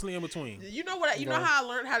 We constantly in between. You know what? You know how I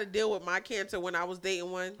learned how to deal with my cancer when I was dating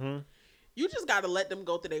one? You just got to let them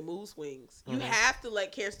go through their mood swings. You have to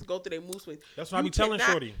let cancers go through their mood swings. That's what I be telling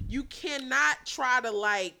Shorty. You cannot try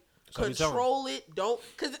to control it. Don't,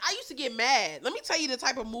 because I used to get mad. Let me tell you the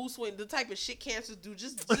type of mood swing, the type of shit cancers do.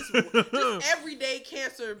 Just everyday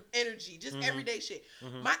cancer energy. Just everyday shit.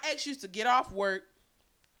 My ex used to get off work,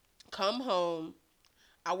 come home,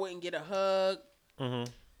 I wouldn't get a hug.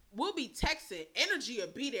 We'll be texting. Energy will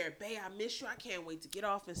be there. Babe, I miss you. I can't wait to get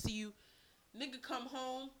off and see you. Nigga come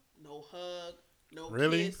home, no hug, no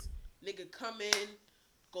kiss. Nigga come in,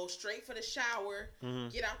 go straight for the shower,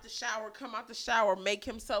 get out the shower, come out the shower, make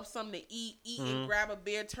himself something to eat and grab a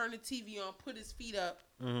beer, turn the TV on, put his feet up.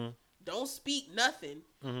 Don't speak nothing.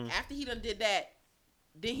 After he done did that,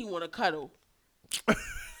 then he want to cuddle.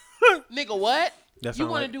 Nigga, what? You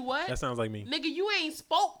want to do what? That sounds like me. Nigga, you ain't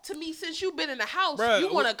spoke to me since you been in the house. Bruh,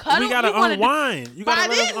 you want to cuddle? We got to unwind. You got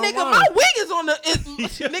to nigga, my wig is on the...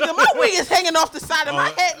 nigga, my wig is hanging off the side of my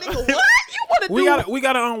head. Nigga, what? You want to do? We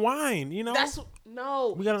got to unwind, you know?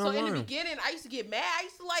 No. We got to unwind. In the beginning, I used to get mad. I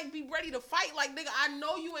used to, be ready to fight. Like, nigga, I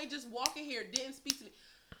know you ain't just walking here, didn't speak to me.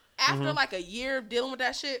 After, a year of dealing with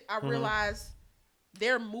that shit, I realized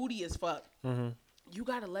they're moody as fuck. You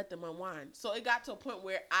got to let them unwind. So it got to a point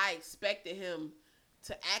where I expected him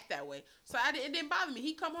to act that way. So it didn't bother me.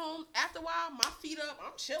 He come home after a while, my feet up,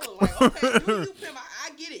 I'm chilling. Like, okay, do you, pimp? I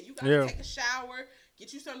get it. You gotta take a shower,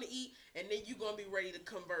 get you something to eat, and then you gonna be ready to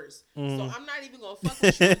converse. So I'm not even gonna fuck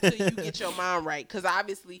with you until you get your mind right. Cause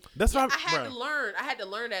obviously I had to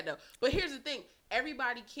learn that though. But here's the thing.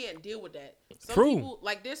 Everybody can't deal with that. People,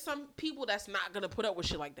 there's some people that's not gonna put up with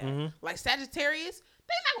shit like that. Like Sagittarius,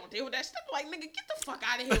 they not gonna deal with that shit. Like, nigga, get the fuck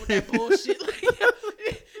out of here with that bullshit.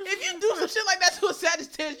 If you do some shit like that to a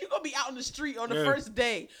Sagittarius, you gonna be out in the street on the first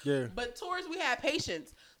day. Yeah. But Taurus, we had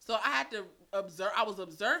patience, so I had to observe. I was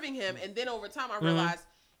observing him, and then over time, I realized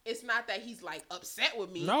it's not that he's upset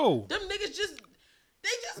with me. No, them niggas they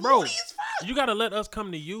just moody as fuck. You gotta let us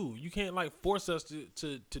come to you. You can't force us to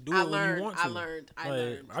do it when you want to. I learned.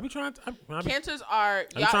 I be trying to. Cancers are.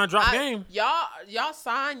 I be trying to drop game. Y'all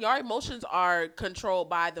sign. Your emotions are controlled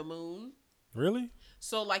by the moon. Really?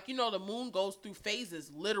 So the moon goes through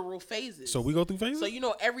phases, literal phases. So we go through phases.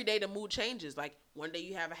 So every day the mood changes. Like one day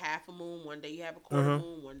you have a half a moon, one day you have a quarter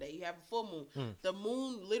moon, one day you have a full moon. The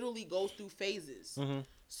moon literally goes through phases.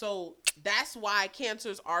 So that's why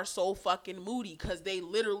cancers are so fucking moody, because they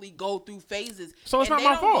literally go through phases. So it's not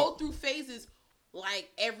my fault. They don't go through phases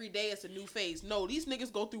every day it's a new phase. No, these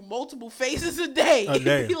niggas go through multiple phases a day.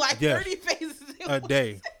 30 phases a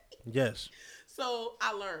day. Yes. So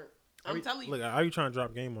I learned. I'm telling you. Look, how you trying to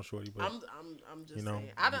drop game on Shorty? But I'm just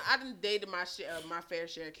saying. I done dated my fair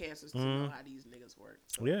share of cancers to know how these niggas work.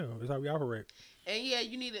 So. Yeah, that's how we operate. And yeah,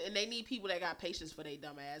 and they need people that got patience for their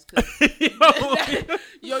dumb ass. Cause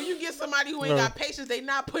you get somebody who ain't got patience, they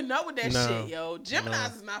not putting up with that shit, yo.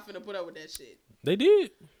 Geminis is not finna put up with that shit. They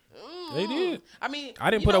did. They did. I mean, I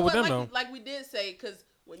didn't put up with them though. Like we did say, because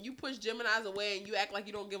when you push Geminis away and you act like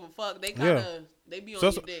you don't give a fuck, they kind of they be on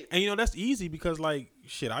your dick. And that's easy because like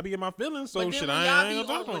shit, I be in my feelings, so shit, I ain't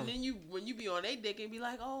gonna talk to them. When you be on their dick and be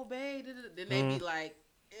like, oh babe, then they be like,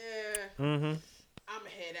 I'ma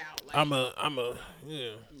head out. Like,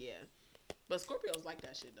 yeah. But Scorpios like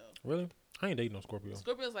that shit though. Really? I ain't dating no Scorpio.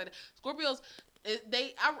 Scorpios like that. Scorpios,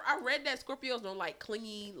 I read that Scorpios don't like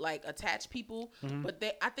clingy, like attached people, but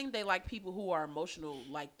I think they like people who are emotional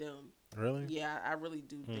like them. Really? Yeah, I really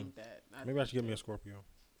do think that. Maybe I should get me a Scorpio.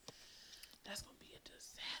 That's gonna be a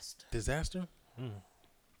disaster. Disaster?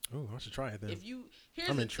 Oh, I should try it then.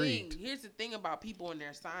 I'm intrigued. Here's the thing about people and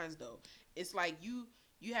their signs though. It's like you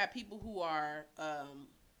have people who are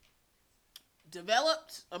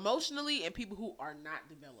developed emotionally and people who are not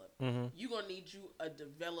developed. You're gonna need you a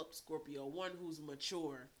developed Scorpio, one who's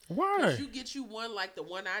mature. Why? Because you get you one like the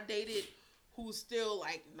one I dated who's still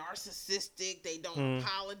like narcissistic. They don't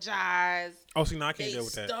apologize. Oh, see, no, I can't deal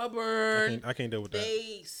with that. Stubborn. I can't deal with that.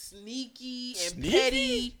 They sneaky and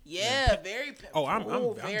petty. Yeah, very petty. Oh, I'm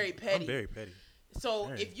very petty. I'm very petty. So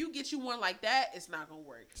if you get you one like that, it's not gonna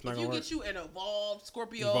work. If you get you an evolved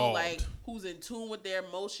Scorpio, like who's in tune with their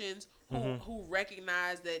emotions, who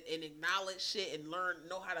recognize that and acknowledge shit and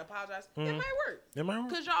know how to apologize, it might work. It might work.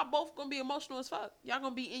 Because y'all both gonna be emotional as fuck. Y'all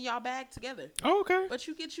gonna be in y'all bag together. Oh, okay. But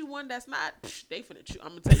you get you one that's not, they finna chew.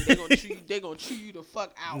 I'm gonna tell you, they gonna chew you the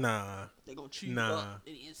fuck out. Nah. They gonna chew you up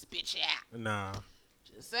and spit you out. Nah.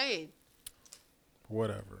 Just saying.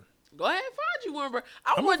 Whatever. Go ahead and find you one, bro.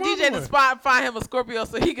 I want DJ to find him a Scorpio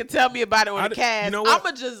so he can tell me about it on the cast. You know what?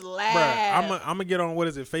 I'ma just laugh. Bruh, I'ma get on, what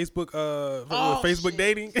is it, Facebook? Facebook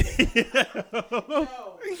dating.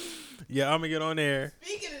 Yeah, I'ma get on there.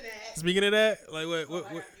 Speaking of that, like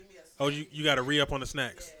what? Oh, you got to re-up on the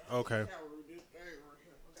snacks. Yeah, okay.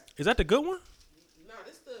 Is that the good one? No,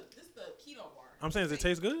 this the keto bar. I'm saying, does it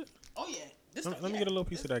taste good? Oh yeah. Let me get a little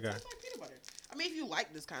piece of that guy. I mean, if you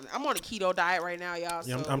like this kind of, I'm on a keto diet right now, y'all.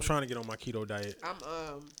 Yeah, I'm trying to get on my keto diet. I'm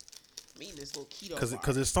eating this little keto.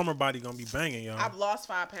 Cause this summer body gonna be banging, y'all. I've lost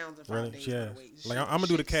 5 pounds in 5 days. Yeah, like I'm gonna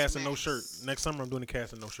do the cast and no shirt next summer. I'm doing the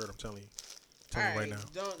cast and no shirt. I'm telling you. Telling you right now.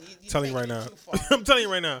 Telling you right now. I'm telling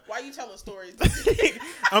you right now. Why you telling stories?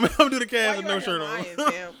 I'm gonna do the cast with no shirt on.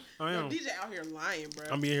 I am. DJ out here lying, bro.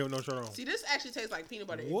 I'm being here with no shirt on. See, this actually tastes like peanut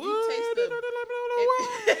butter. What? If you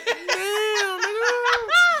taste Damn,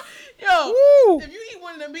 Yo, if you eat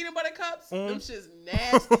one of them peanut butter cups, them shit's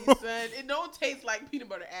nasty, son. It don't taste like peanut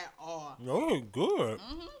butter at all. Oh, good.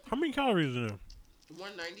 How many calories in there?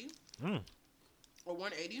 190 or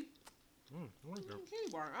 180.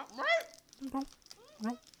 Right?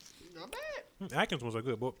 Not bad. Atkins ones are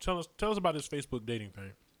good, but tell us about this Facebook dating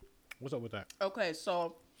thing. What's up with that? Okay,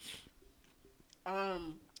 so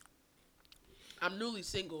I'm newly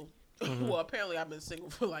single. Well, apparently I've been single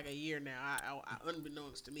for like a year now. I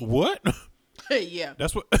unbeknownst to me. What? Yeah.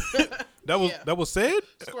 That's what that was said?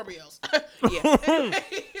 Scorpios. Yeah.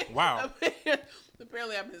 Wow.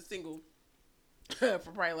 Apparently I've been single for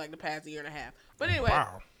probably like the past year and a half. But anyway.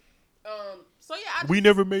 Wow. So yeah, we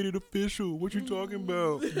never made it official. What you talking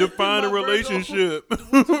about? Define a relationship.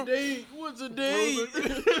 What's a date?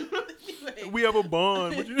 We have a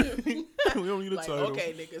bond. We don't need a title.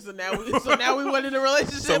 Okay, nigga. So now we went in a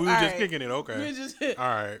relationship. So we were just kicking it. Okay. We just all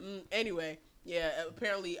right. Anyway, yeah.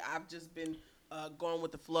 Apparently, I've just been going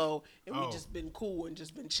with the flow, and we just been cool and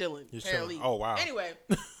just been chilling. Apparently. Oh wow. Anyway,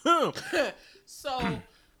 so.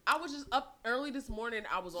 I was just up early this morning.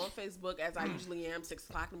 I was on Facebook as I usually am, 6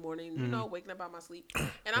 o'clock in the morning, you know, waking up out of my sleep.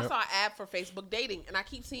 And I saw an ad for Facebook dating. And I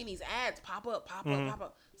keep seeing these ads pop up.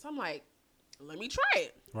 So I'm like, let me try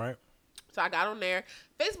it. Right. So I got on there.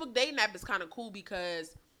 Facebook dating app is kind of cool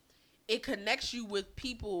because it connects you with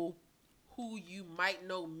people who you might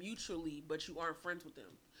know mutually, but you aren't friends with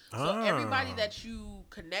them. So everybody that you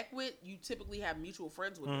connect with, you typically have mutual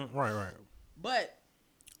friends with them. Right. But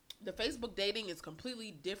the Facebook dating is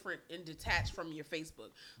completely different and detached from your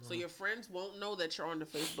Facebook. So your friends won't know that you're on the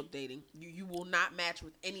Facebook dating. You will not match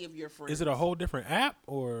with any of your friends. Is it a whole different app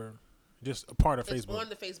or just a part of Facebook? It's on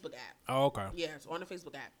the Facebook app. Oh, okay. Yeah, it's on the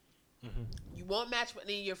Facebook app. You won't match with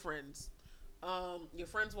any of your friends. Your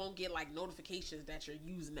friends won't get like notifications that you're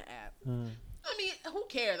using the app. I mean, who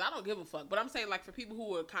cares? I don't give a fuck. But I'm saying like for people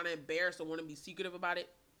who are kind of embarrassed or want to be secretive about it,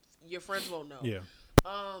 your friends won't know. Yeah.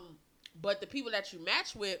 But the people that you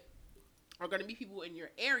match with, are going to be people in your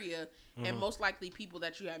area, and most likely people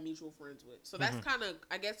that you have mutual friends with. So that's kind of,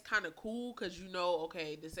 I guess, kind of cool because you know,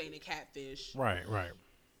 okay, this ain't a catfish. Right.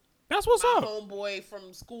 That's what's up. My homeboy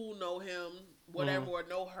from school know him, whatever, or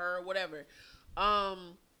know her, whatever.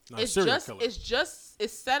 It's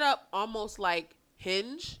set up almost like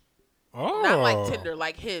Hinge. Oh. Not like Tinder,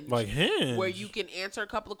 like Hinge. Like Hinge. Where you can answer a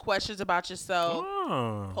couple of questions about yourself,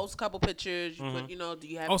 post a couple pictures, you put, do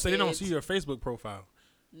you have so kids? they don't see your Facebook profile?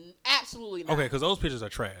 Absolutely not. Okay, because those pictures are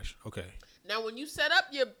trash. Okay. Now, when you set up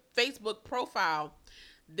your Facebook profile,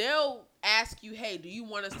 they'll ask you, hey, do you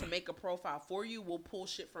want us to make a profile for you? We'll pull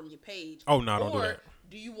shit from your page. Oh, no, don't do that. Or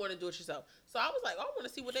do you want to do it yourself? So I was like, I want to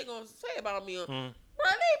see what they're going to say about me. Bro,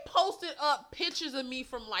 they posted up pictures of me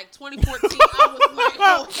from like 2014. I was like,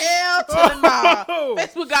 oh, hell to the nah.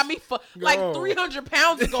 Facebook got me like 300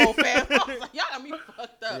 pounds ago, fam. I was like, y'all got me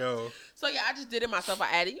fucked up. Yo. So yeah, I just did it myself. I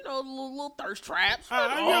added, little thirst traps.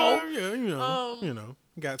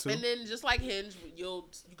 Got to. And then just like Hinge, you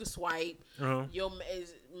can swipe. You'll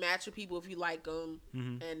match with people if you like them,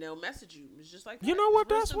 and they'll message you. It's just like that. You know what?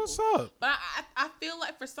 It's That's real what's simple. up. But I feel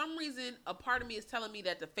like for some reason, a part of me is telling me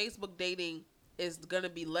that the Facebook dating is gonna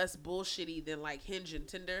be less bullshitty than like Hinge and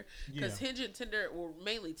Tinder, because Hinge and Tinder, or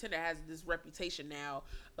mainly Tinder, has this reputation now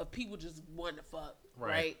of people just wanting to fuck,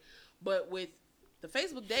 right? But with the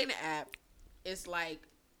Facebook dating app, it's like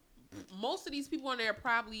most of these people on there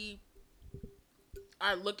probably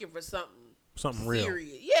are looking for something real.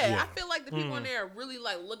 Serious. Yeah, I feel like the people on there are really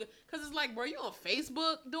like looking, because it's like, bro, you on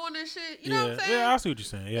Facebook doing this shit? You know what I'm saying? Yeah, I see what you're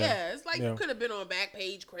saying. Yeah, it's like you could have been on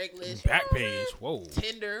Backpage, Craigslist, Backpage, whoa,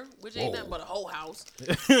 Tinder, which ain't nothing but a whole house.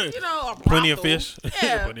 Or Plenty of fish.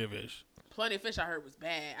 Yeah, Plenty of fish. Plenty of Fish, I heard, was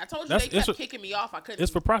bad. I told you they kept kicking me off. I couldn't.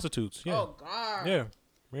 It's for prostitutes. Yeah. Oh God. Yeah.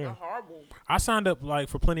 They're horrible. I signed up like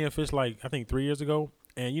for Plenty of Fish like I think 3 years ago,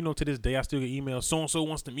 and to this day I still get emails. So and so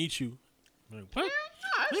wants to meet you. Like, what?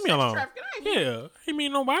 Leave me alone. Yeah, ain't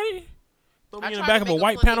mean nobody. Throw me in the back of a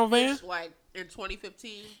white panel van. Like in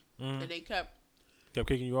 2015, and they kept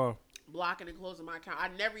kicking you off, blocking and closing my account. I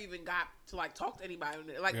never even got to like talk to anybody.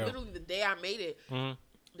 Like literally the day I made it,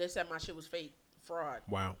 they said my shit was fake, fraud.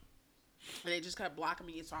 Wow. And they just kept blocking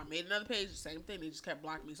me. So I made another page, the same thing. They just kept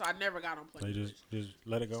blocking me. So I never got on Plenty. They just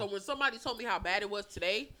let it go. So when somebody told me how bad it was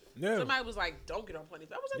today, somebody was like, "Don't get on Plenty."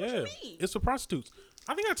 I was like, "What you mean?" It's for prostitutes.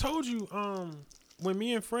 I think I told you when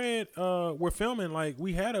me and Fred were filming, like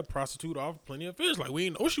we had a prostitute off Plenty of Fish. Like we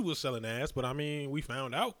didn't know she was selling ass, but I mean we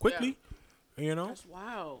found out quickly. Yeah. That's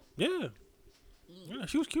wild. Yeah. Yeah,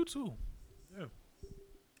 she was cute too. Yeah.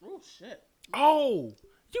 Oh shit. Oh,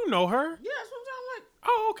 you know her? Yeah, that's what I'm talking like.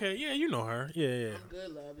 Oh, okay. Yeah, you know her. Yeah. I'm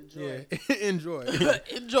good, love. Enjoy. Yeah. Enjoy.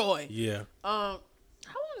 Enjoy. Yeah. How long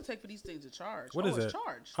does it take for these things to charge? What is it?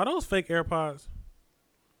 Charged. Are those fake AirPods?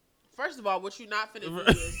 First of all, what you not finna do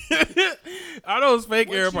is are those fake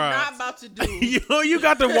AirPods? What you not about to do? You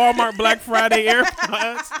got the Walmart Black Friday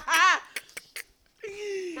AirPods.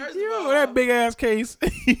 First of all, that big ass case.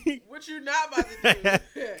 What you not about to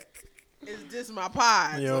do is diss my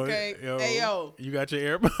pods, okay? Hey yo, you got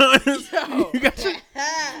your AirPods. Yo, you got your.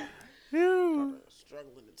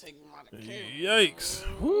 Struggling to take them out of camera. Yikes!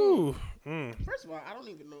 Woo. First of all, I don't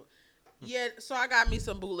even know. Yeah, so I got me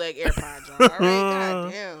some bootleg AirPods, y'all. All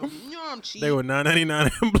right, goddamn. You know I'm cheap. They were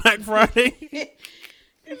 $9.99 on Black Friday.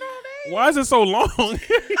 You know they. Why is it so long? Yo.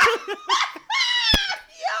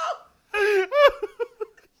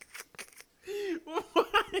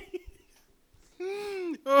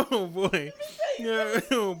 Oh boy. Yeah.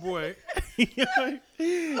 Oh boy. Yo, guys.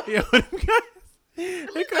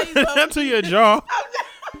 They cut that to your jaw.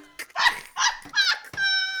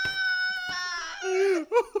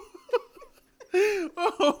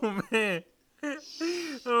 Oh man.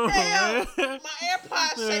 Oh, hey, yo, my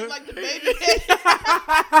AirPods shaped like the baby head.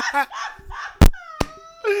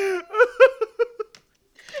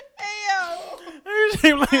 Hey yo.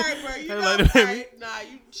 Shaped like, all right, bro, you know, like the baby. Right, nah,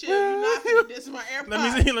 you chill. You not finna diss my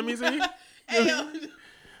AirPods. Let me see. Hey yo.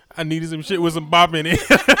 I needed some shit with some bop in it.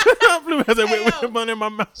 I with in my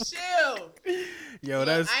mouth. Chill. Yo, look,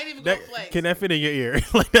 that's I ain't even gonna flex. Can that fit in your ear?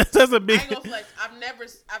 Like that's a big. I ain't gonna flex.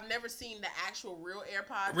 I've never seen the actual real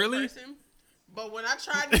AirPods really? in person. But when I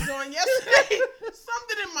tried these on yesterday,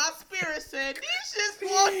 something in my spirit said these shits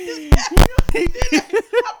long as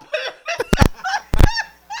I put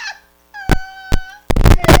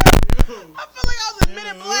I feel like I was in Men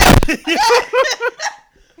in Black.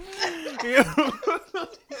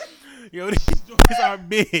 Yo, these joints are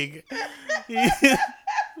big.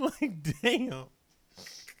 Like, damn.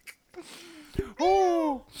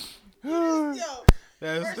 Oh. Yo,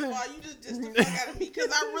 First of all, you just dissed the fuck out of me because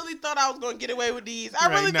I really thought I was gonna get away with these.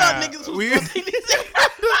 I really thought niggas was gonna take these.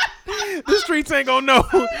 The streets ain't gonna know.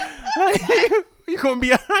 You gonna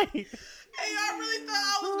be alright. Hey, I really thought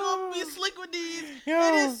I was gonna be slick with these. Yo.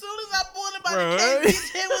 And as soon as I pulled him by the case, his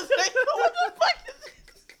head was like, "What the fuck is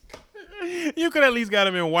this?" You could at least got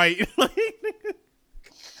him in white.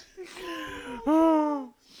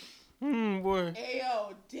 Boy. Hey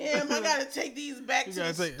yo, damn! I gotta take these back to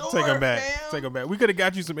the store. Take them back. Fam. Take them back. We could have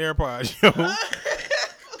got you some AirPods, yo.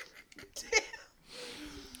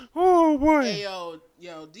 Oh boy. Hey yo,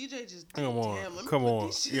 DJ just come on, damn, come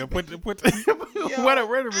on. Yeah, put yo, where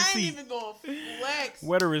the receipt? I ain't even gonna flex.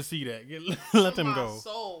 Where the receipt at? Let them go.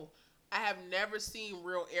 Soul, I have never seen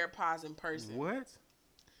real AirPods in person. What?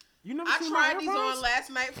 You never? I seen tried my these AirPods? on last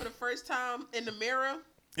night for the first time in the mirror.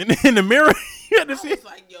 In the mirror, you had to see. I was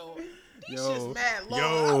like, yo, these shit's mad long.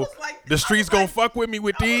 I was like, the streets gonna fuck with me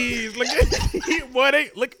with these. Look at boy,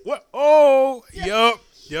 they look what? Oh, yup. I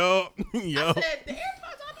said the AirPods.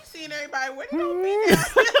 I be seeing everybody with it.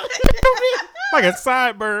 Like a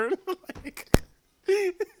sideburn.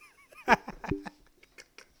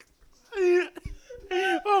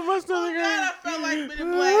 Oh, my stomach hurt. I felt like Men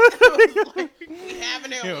in Black. I was like, we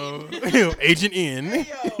having it. Yo, Agent N. Hey,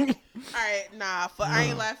 yo. All right, nah, I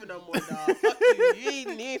ain't laughing no more, dog. Fuck you.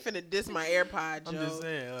 You ain't finna diss my AirPod, Joe. I'm just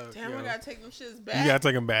saying. Damn, I gotta take them shits back. You gotta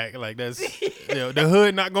take them back. Like that's, the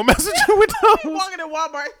hood not gonna mess with you with those. Walking in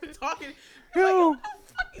Walmart talking. Yo. Like, who the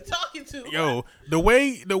fuck you talking to? Yo, the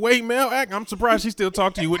way Mel act, I'm surprised she still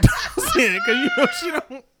talk to you with those in, because you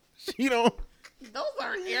know she don't. Those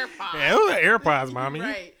aren't AirPods. Yeah, those are AirPods, mommy.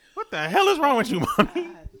 Right. What the hell is wrong with you, mommy?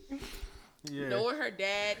 Yeah. Knowing her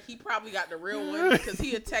dad, he probably got the real ones because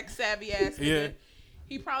he a tech savvy ass nigga. Yeah.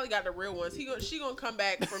 He probably got the real ones. She gonna come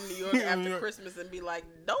back from New York after Christmas and be like,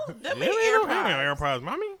 them ain't AirPods. AirPods,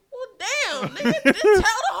 mommy. Well, damn, nigga, just tell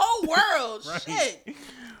the whole world. Right. Shit.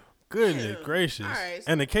 Goodness gracious. Right,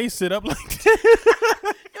 and the case sit up like that. Yo,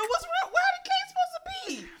 what's real? Where the case supposed to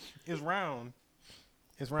be? It's round.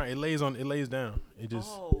 It's round. It lays down. It just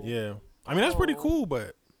yeah. I mean that's pretty cool,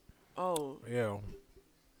 but yeah.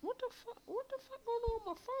 What the fuck going on with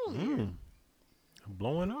my phone? I'm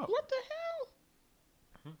blowing up. What the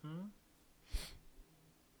hell?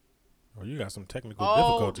 Oh, you got some technical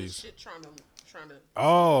difficulties. This shit trying to turn the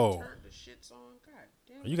shits on. God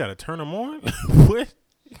damn. You gotta turn them on? What?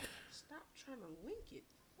 Stop trying to link it.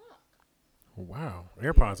 Fuck. Wow.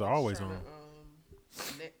 AirPods are always on.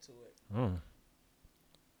 Connect to it.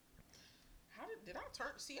 How did I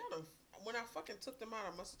turn? See, when I fucking took them out,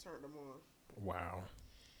 I must have turned them on. Wow.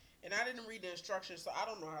 And I didn't read the instructions, so I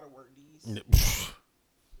don't know how to work these.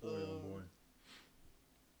 Boy.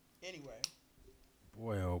 Anyway.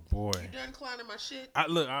 Boy, oh boy. You done clowning my shit?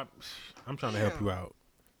 I'm trying to help you out.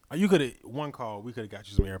 You could have one call. We could have got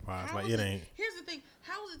you some AirPods. Like it ain't. Here's the thing.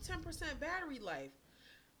 How is it 10% battery life?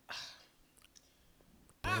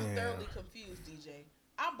 I'm thoroughly confused, DJ.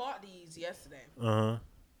 I bought these yesterday.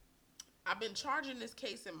 I've been charging this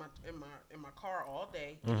case in my car all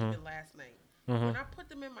day, even last night. When I put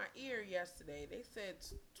them in my ear yesterday, they said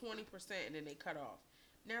 20% and then they cut off.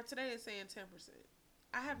 Now today they're saying 10%.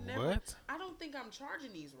 I have never. What? I don't think I'm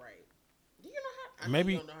charging these right. Do you know how?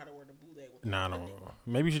 Maybe you don't know how to work the bootleg one. Nah, no.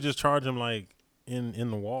 Maybe you should just charge them like in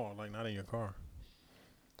the wall, like not in your car.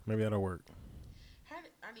 Maybe that'll work. I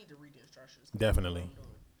need to read the instructions. Definitely.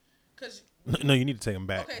 Because no, you need to take them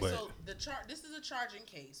back. Okay, but. so this is a charging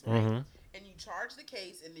case, right? And you charge the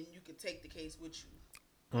case, and then you can take the case with you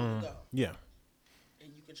when you go. Yeah.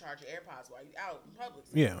 And you can charge your AirPods while you're out in public.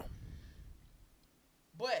 Yeah.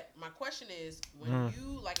 But my question is, when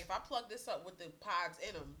you if I plug this up with the pods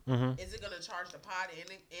in them, is it gonna charge the pod and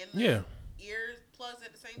the ear plugs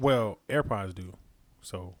at the same time? Well, AirPods do,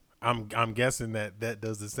 so I'm guessing that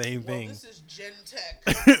does the same thing. This is Gen Tech.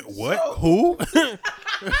 What? Who?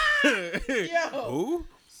 Yo. Who?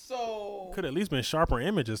 So could at least been Sharper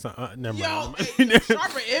Image or something. Never mind. Hey,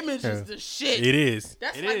 Sharper Image is the shit. It is.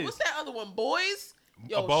 That's what's that other one? Boys.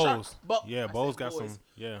 Yo, Bose. Bose got some.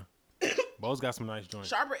 Yeah. Bose got some nice joints.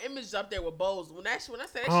 Sharper Image up there with Bose. When I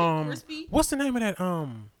said that shit crispy. What's the name of that?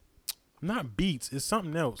 Not Beats. It's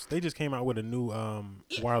something else. They just came out with a new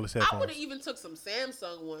wireless headphones. I would have even took some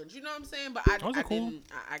Samsung ones. You know what I'm saying? But I didn't.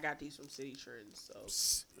 I got these from City Trends. So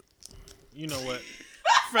you know what?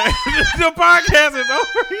 The podcast is over.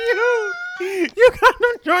 You got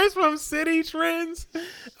them joints from City Trends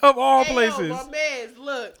of all places. Yo, my mans,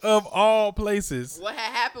 look. Of all places. What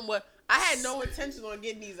had happened was I had no intention on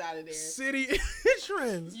getting these out of there. City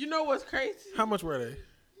Trends. You know what's crazy? How much were they?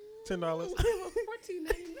 $10.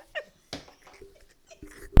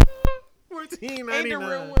 $14.99. $14.99. Ain't the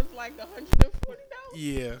real ones like $140?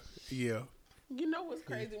 Yeah. You know what's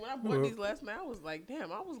crazy? When I bought these last night, I was like,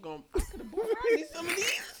 damn, I could have bought Rodney some of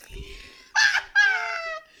these.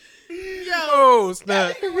 Yo, oh,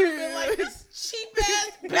 snap. that nigga would have been like, this cheap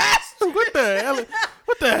ass bastard. What the hell?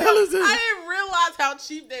 What the hell is this? I didn't realize how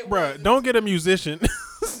cheap they were. Bruh, don't get a musician.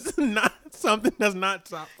 Not something that's not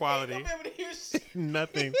top quality. Don't be able to hear shit.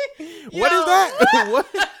 Nothing. Yo. What is that? What?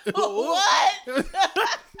 What?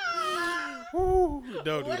 Ooh,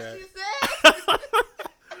 don't do What that. she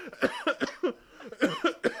said?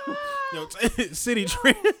 Yo, City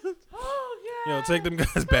Trends. Oh, God. Yo, take them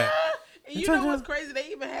guys back. And you know what's crazy? They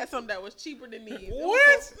even had something that was cheaper than these.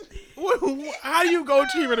 What? How do you go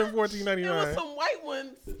cheaper than $14.99? There was some white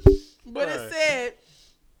ones, but Right. it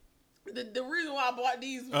said the reason why I bought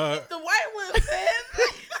these. The white one said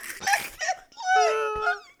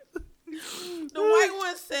the white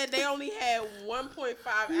one said they only had 1.5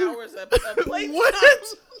 hours of playtime. What?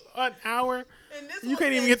 An hour? And this You one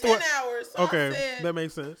can't even said get through 10 hours. So Okay, I said, that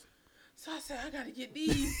makes sense. so I said I gotta get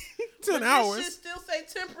these. 10 but hours. This shit still say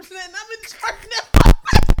 10%. And I've been charging them.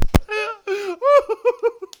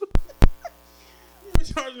 You been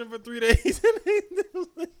charging them for 3 days.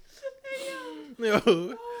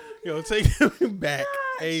 Yo, take them back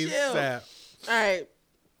ASAP. All right.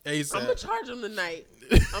 ASAP. I'm gonna charge them tonight.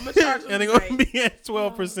 I'm gonna charge them and they're tonight. gonna be at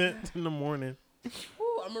 12% in the morning.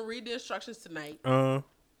 Ooh, I'm gonna read the instructions tonight.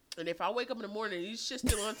 And if I wake up in the morning and these shit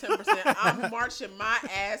still on 10%, I'm marching my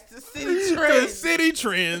ass to City the Trends. City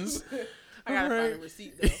Trends. I gotta find a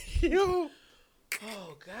receipt though. Yo.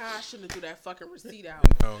 Oh God, I shouldn't have threw that fucking receipt out.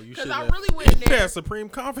 No, you should. Because I really went in there. Yeah, supreme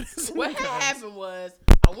confidence. What had happened was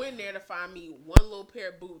I went in there to find me one little pair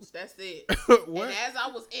of boots. That's it. What? And as I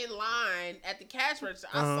was in line at the cash register,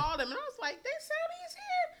 I saw them and I was like, they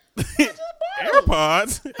sell these here. I just bought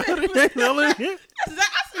them. AirPods.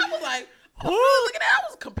 I was like, oh, look at that. I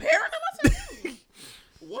was comparing them. I said,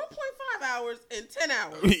 1.5 hours and 10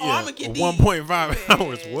 hours. Yeah, Oh, I'm gonna get these. 1.5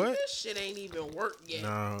 hours. What? This shit ain't even worked yet.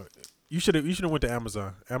 No, you should have went to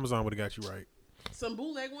Amazon. Amazon would have got you right. Some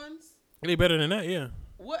bootleg ones. They better than that, yeah.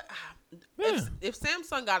 What? Yeah. If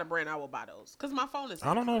Samsung got a brand, I will buy those. Cause my phone is. Samsung.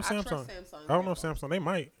 I don't know if trust Samsung. Samsung I don't know if headphones. Samsung. They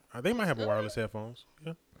might. They might have wireless headphones.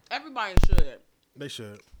 Yeah, Everybody should. they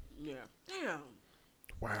should. Yeah. Damn.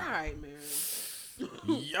 Wow. All right, man.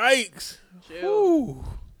 Yikes. Chill. Woo.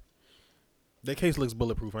 That case looks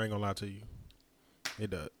bulletproof. I ain't gonna lie to you. It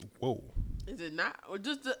does. Whoa. Is it not? Or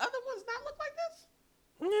does the other ones not look like this?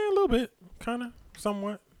 Yeah, a little bit, kind of,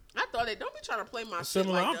 somewhat. I thought they don't be trying to play my shit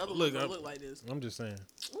Similar. like the other ones don't look like this. I'm just saying.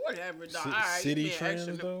 Whatever, dog. All right, City you being Trends,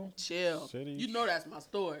 extra. though? Chill. City- You know that's my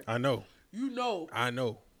story. I know. You know.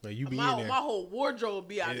 But you be in My there. whole wardrobe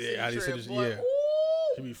be out of Yeah, out City of Trends, City- boy. yeah.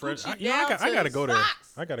 Ooh, Should be fresh. Gucci I down to gotta the go there.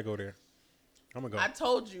 socks. I gotta go there. I'm gonna go. I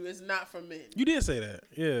told you it's not for men. You did say that.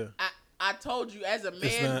 Yeah. I told you as a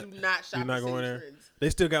man, do not shop You're not at City going there. Trends. They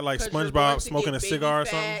still got like 'Cause you're going SpongeBob to smoking get a baby cigar or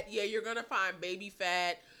fat. something. Yeah, you're gonna find baby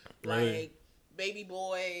fat, Really? like baby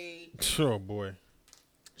boy, Sure, boy.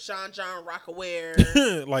 Sean John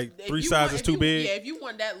Rockaware. Like If 3 you sizes want- too if you- big. Yeah, if you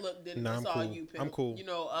want that look, then Nah, that's I'm all cool. you. Pimp. I'm cool. You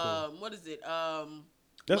know, Cool. what is it? That's-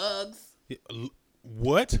 Lugs. Yeah,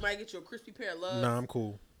 what? You might get you a crispy pair of Lugs. Nah, I'm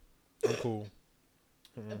cool. I'm cool.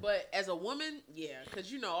 But as a woman, yeah,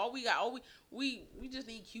 because you know, all we got, we just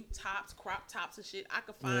need cute tops, crop tops and shit. I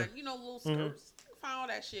could find, little skirts. I could find all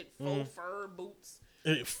that shit, faux fur boots.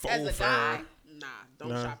 As a guy, don't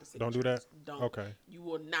shop at City Don't do that. Trends. Don't. Okay. You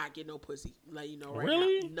will not get no pussy. Let you know right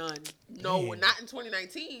Really? now. None. No, Damn. not in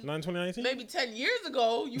 2019. Not in 2019. Maybe 10 years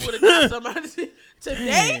ago, you would have got somebody.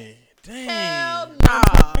 Today, Dang. hell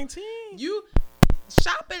nah. 19. You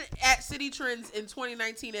shopping at City Trends in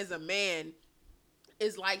 2019 as a man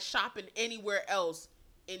is like shopping anywhere else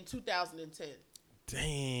in 2010.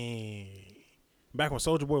 Dang. Back when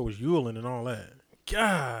Soulja Boy was Yulin and all that.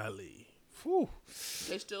 Golly. Whew.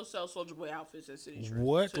 They still sell Soulja Boy outfits at City Trends.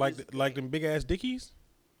 What? to Like this like day. them big ass dickies?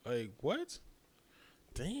 Like what?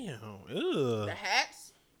 Damn. Ugh. The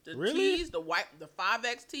hats, the Really? tees, the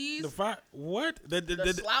 5X tees, What?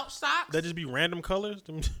 the slouch socks, That just be random colors?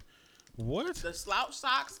 What? the slouch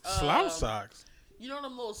socks. Slouch socks. You know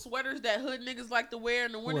them little sweaters that hood niggas like to wear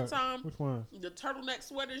in the wintertime? Which one? The turtleneck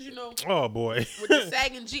sweaters, Oh boy. with the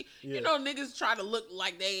sagging G. Yeah. You know, niggas try to look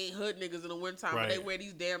like they ain't hood niggas in the wintertime, but they Right. wear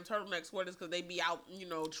these damn turtleneck sweaters because they be out,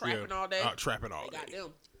 trapping all day. Trapping all They got day.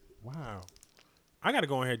 them. Wow. I gotta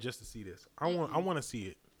go in here just to see this. I want to see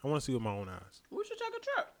it. I want to see with my own eyes. We should take a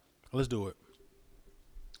trip. Let's do it.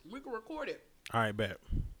 We can record it. All right, bet.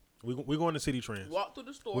 We going to City Trends. Walk through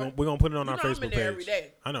the store. We're gonna put it on You our know I'm Facebook in there page. every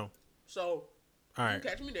day. I know. So All you right.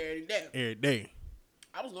 can catch me there every day. Every day.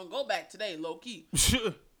 I was gonna go back today, low key.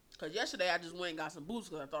 Because yesterday I just went and got some boots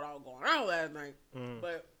because I thought I was going out last night.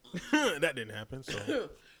 But that didn't happen. So,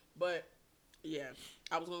 but yeah,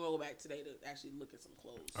 I was gonna go back today to actually look at some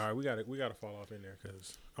clothes. All right, we got to fall off in there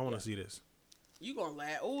because I want to see this. You gonna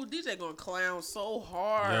laugh? Oh, DJ gonna clown so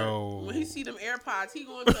hard. Yo. When he see them AirPods, he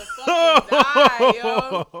going to fucking die,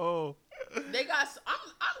 yo. They got.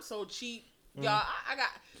 I'm so cheap, y'all. I got.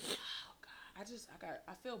 Oh God,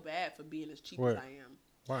 I feel bad for being as cheap as I am.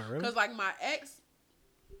 Why, really? Because like my ex,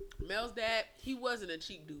 Mel's dad, he wasn't a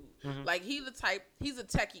cheap dude. Like he's a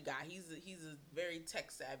techie guy. He's a very tech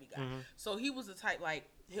savvy guy. So he was the type like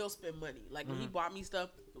he'll spend money. Like when he bought me stuff,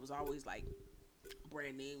 it was always like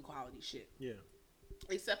brand name quality shit. Yeah.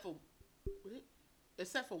 Except for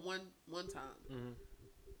one time,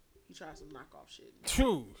 he tried some knockoff shit.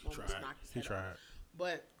 He tried.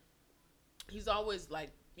 But he's always like,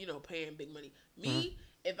 paying big money. Me,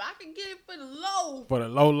 if I can get it for the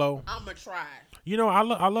low, I'ma try.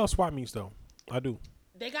 I love swap meets though. I do.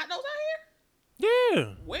 They got those out here?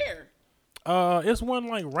 Yeah. Where? It's one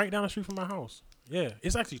like right down the street from my house. Yeah,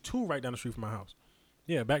 it's actually two right down the street from my house.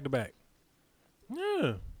 Yeah, back to back.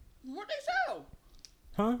 Yeah. What they sell?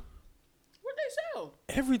 Huh? What they sell?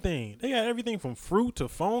 Everything. They got everything from fruit to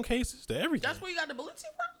phone cases to everything. That's where you got the Balenci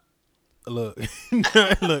from? Look.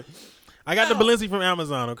 I got the Balenci from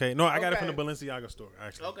Amazon, okay? No, I got it from the Balenciaga store,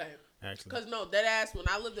 actually. Okay. Because, dead ass, when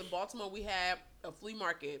I lived in Baltimore, we had a flea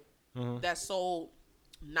market that sold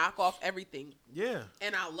knockoff everything. Yeah.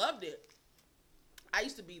 And I loved it. I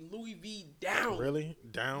used to be Louis V down. Really?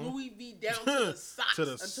 Down? Louis V down to the socks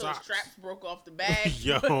until the straps broke off the bag.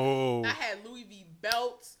 Yo. I had Louis V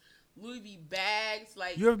belts, Louis V bags.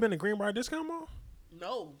 Like, you ever been to Greenbrier Discount Mall?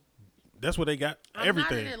 No. That's where they got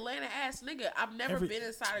everything. I'm not an Atlanta ass nigga. I've never been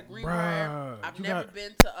inside of Greenbrier. I've never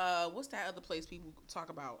been to what's that other place people talk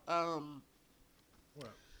about?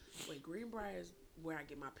 What? Wait, Greenbrier is where I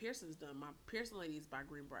get my piercings done. My piercing lady is by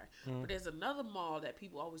Greenbrier. But there's another mall that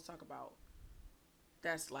people always talk about.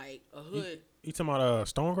 That's like a hood. You talking about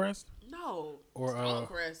Stonecrest? No. Or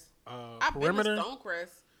Stonecrest. I've Perimeter? Been to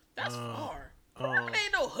Stonecrest. That's far. Perimeter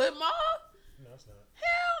ain't no hood mall. No, it's not.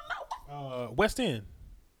 Hell no. West End.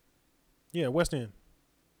 Yeah, West End.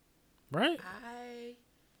 Right? I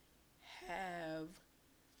have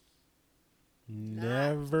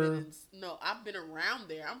never. I've been around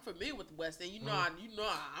there. I'm familiar with the West End. I'm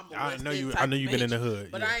a I West know End you. type I know you've been in the bitch, hood,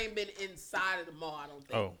 but I ain't been inside of the mall. I don't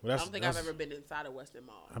think. Oh, I don't think I've ever been inside of West End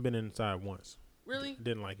Mall. I've been inside once. Really?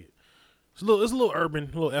 Didn't like it. It's a little urban, a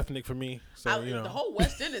little ethnic for me. So the whole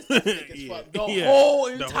West End is ethnic as fuck. The yeah. whole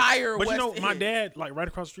entire But West End. My dad, like right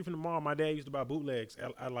across the street from the mall, my dad used to buy bootlegs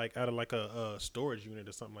out of like a storage unit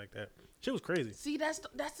or something like that. Shit was crazy. See, that's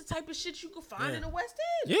the type of shit you can find in the West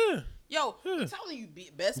End. Yeah. Yo, I'm telling you,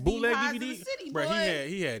 best bootleg DVD DVD in the city, bro. boy.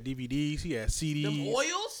 He had DVDs, he had CDs, them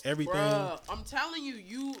oils, everything. Bruh, I'm telling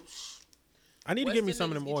you. I need to get me some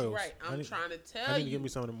of them oils. Right. I'm trying to tell you. I need to get me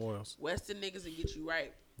some of them oils. Western niggas will get you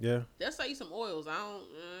right. Yeah. They'll sell you some oils. I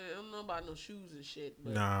don't know about no shoes and shit.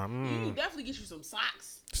 But nah. you can definitely get you some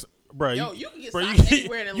socks. Bro, you can get socks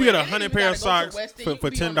anywhere in Atlanta. You get 100 pair of socks for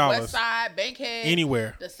 $10. West Side, Bankhead,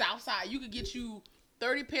 anywhere. The South Side, you could get you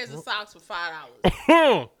 30 pairs of socks for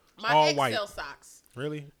 $5. My all ex white. sell socks.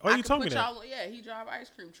 Really? Oh, you told me that. Yeah, he drive ice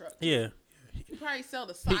cream truck. Yeah. He probably sell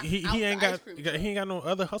the socks. He ain't got no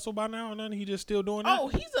other hustle by now or nothing. He just still doing that.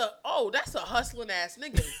 That's a hustling ass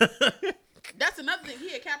nigga. That's another thing.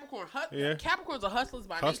 He a Capricorn. Capricorns are hustlers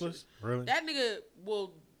by nature. Really? That nigga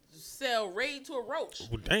will sell raid to a roach.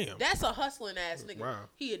 Well, damn. That's a hustling ass nigga. Wow.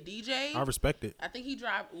 He a DJ. I respect it. I think he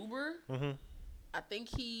drive Uber. Mm-hmm. I think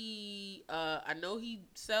he. I know he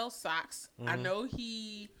sells socks. Mm-hmm. I know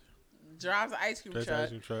he drives an ice cream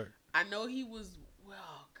truck. I know he was.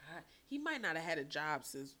 Well, God, he might not have had a job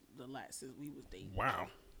since we was dating. Wow.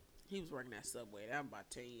 He was working at Subway. That was about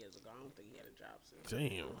 10 years ago. I don't think he had a job since.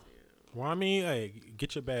 Damn. Yeah. Well, I mean, hey,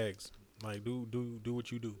 get your bags. Like, do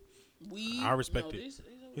what you do. Weed? I respect it.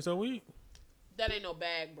 You said weed? That ain't no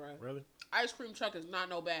bag, bro. Really? Ice cream truck is not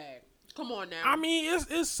no bag. Come on now. I mean,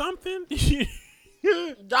 it's something.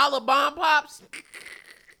 Dollar bomb pops.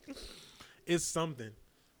 It's something.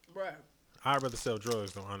 Bruh. I'd rather sell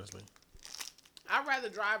drugs, though, honestly. I'd rather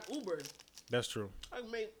drive Uber. That's true. I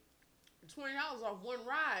can make $20 off one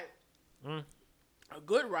ride. A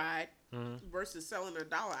good ride versus selling $1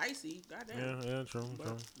 icy. Goddamn. Yeah, true.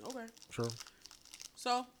 Okay. True.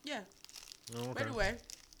 So, yeah. Okay. But anyway,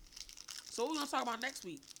 so what we going to talk about next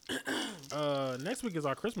week? Next week is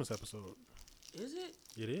our Christmas episode. Is it?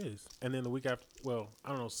 It is. And then the week after, well, I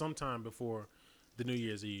don't know, sometime before the New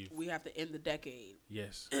Year's Eve. We have to end the decade.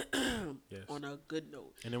 Yes. Yes. On a good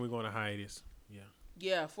note. And then we're going to hiatus. Yeah.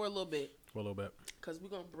 Yeah, for a little bit. Because we're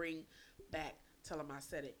going to bring back Tell 'em I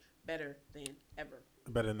Said It better than ever.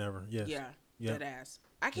 Better than ever, yes. Yeah. Dead ass.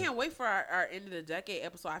 I can't wait for our end of the decade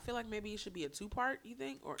episode. I feel like maybe it should be a 2-part, you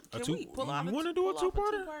think? Or can we pull off You want to do a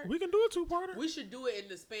 2-parter? We can do a 2-parter. We should do it in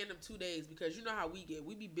the span of 2 days because you know how we get.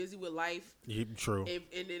 We be busy with life. Yeah, true. And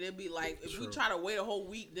then it'd be like, if we try to wait a whole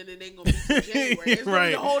week, then it ain't going to be till January. It's going to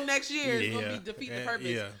be the whole next year. It's going to be defeat the purpose.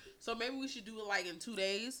 Yeah. So maybe we should do it like in 2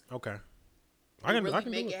 days. Okay. I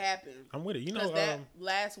can make it happen. I'm with it. You know, that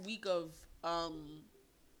last week of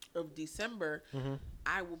December,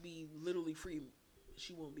 I will be literally free.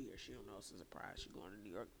 She won't be here. She don't know. It's a surprise. She's going to New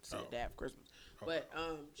York to see her dad for Christmas. Okay.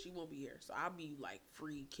 But she won't be here. So I'll be like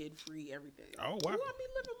free, kid free, everything. Oh, wow. I'll be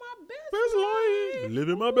living my best life.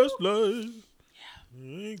 Living my best life. Yeah.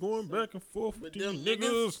 I ain't going back and forth with these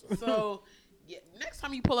niggas. So yeah, next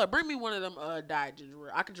time you pull up, bring me one of them diet ginger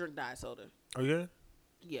ale. I can drink diet soda. Oh, yeah?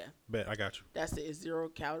 Yeah. Bet. I got you. That's it. It's 0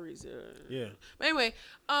 calories. Yeah. But anyway,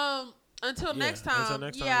 until next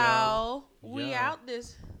time, y'all, we out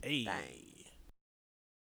this thing.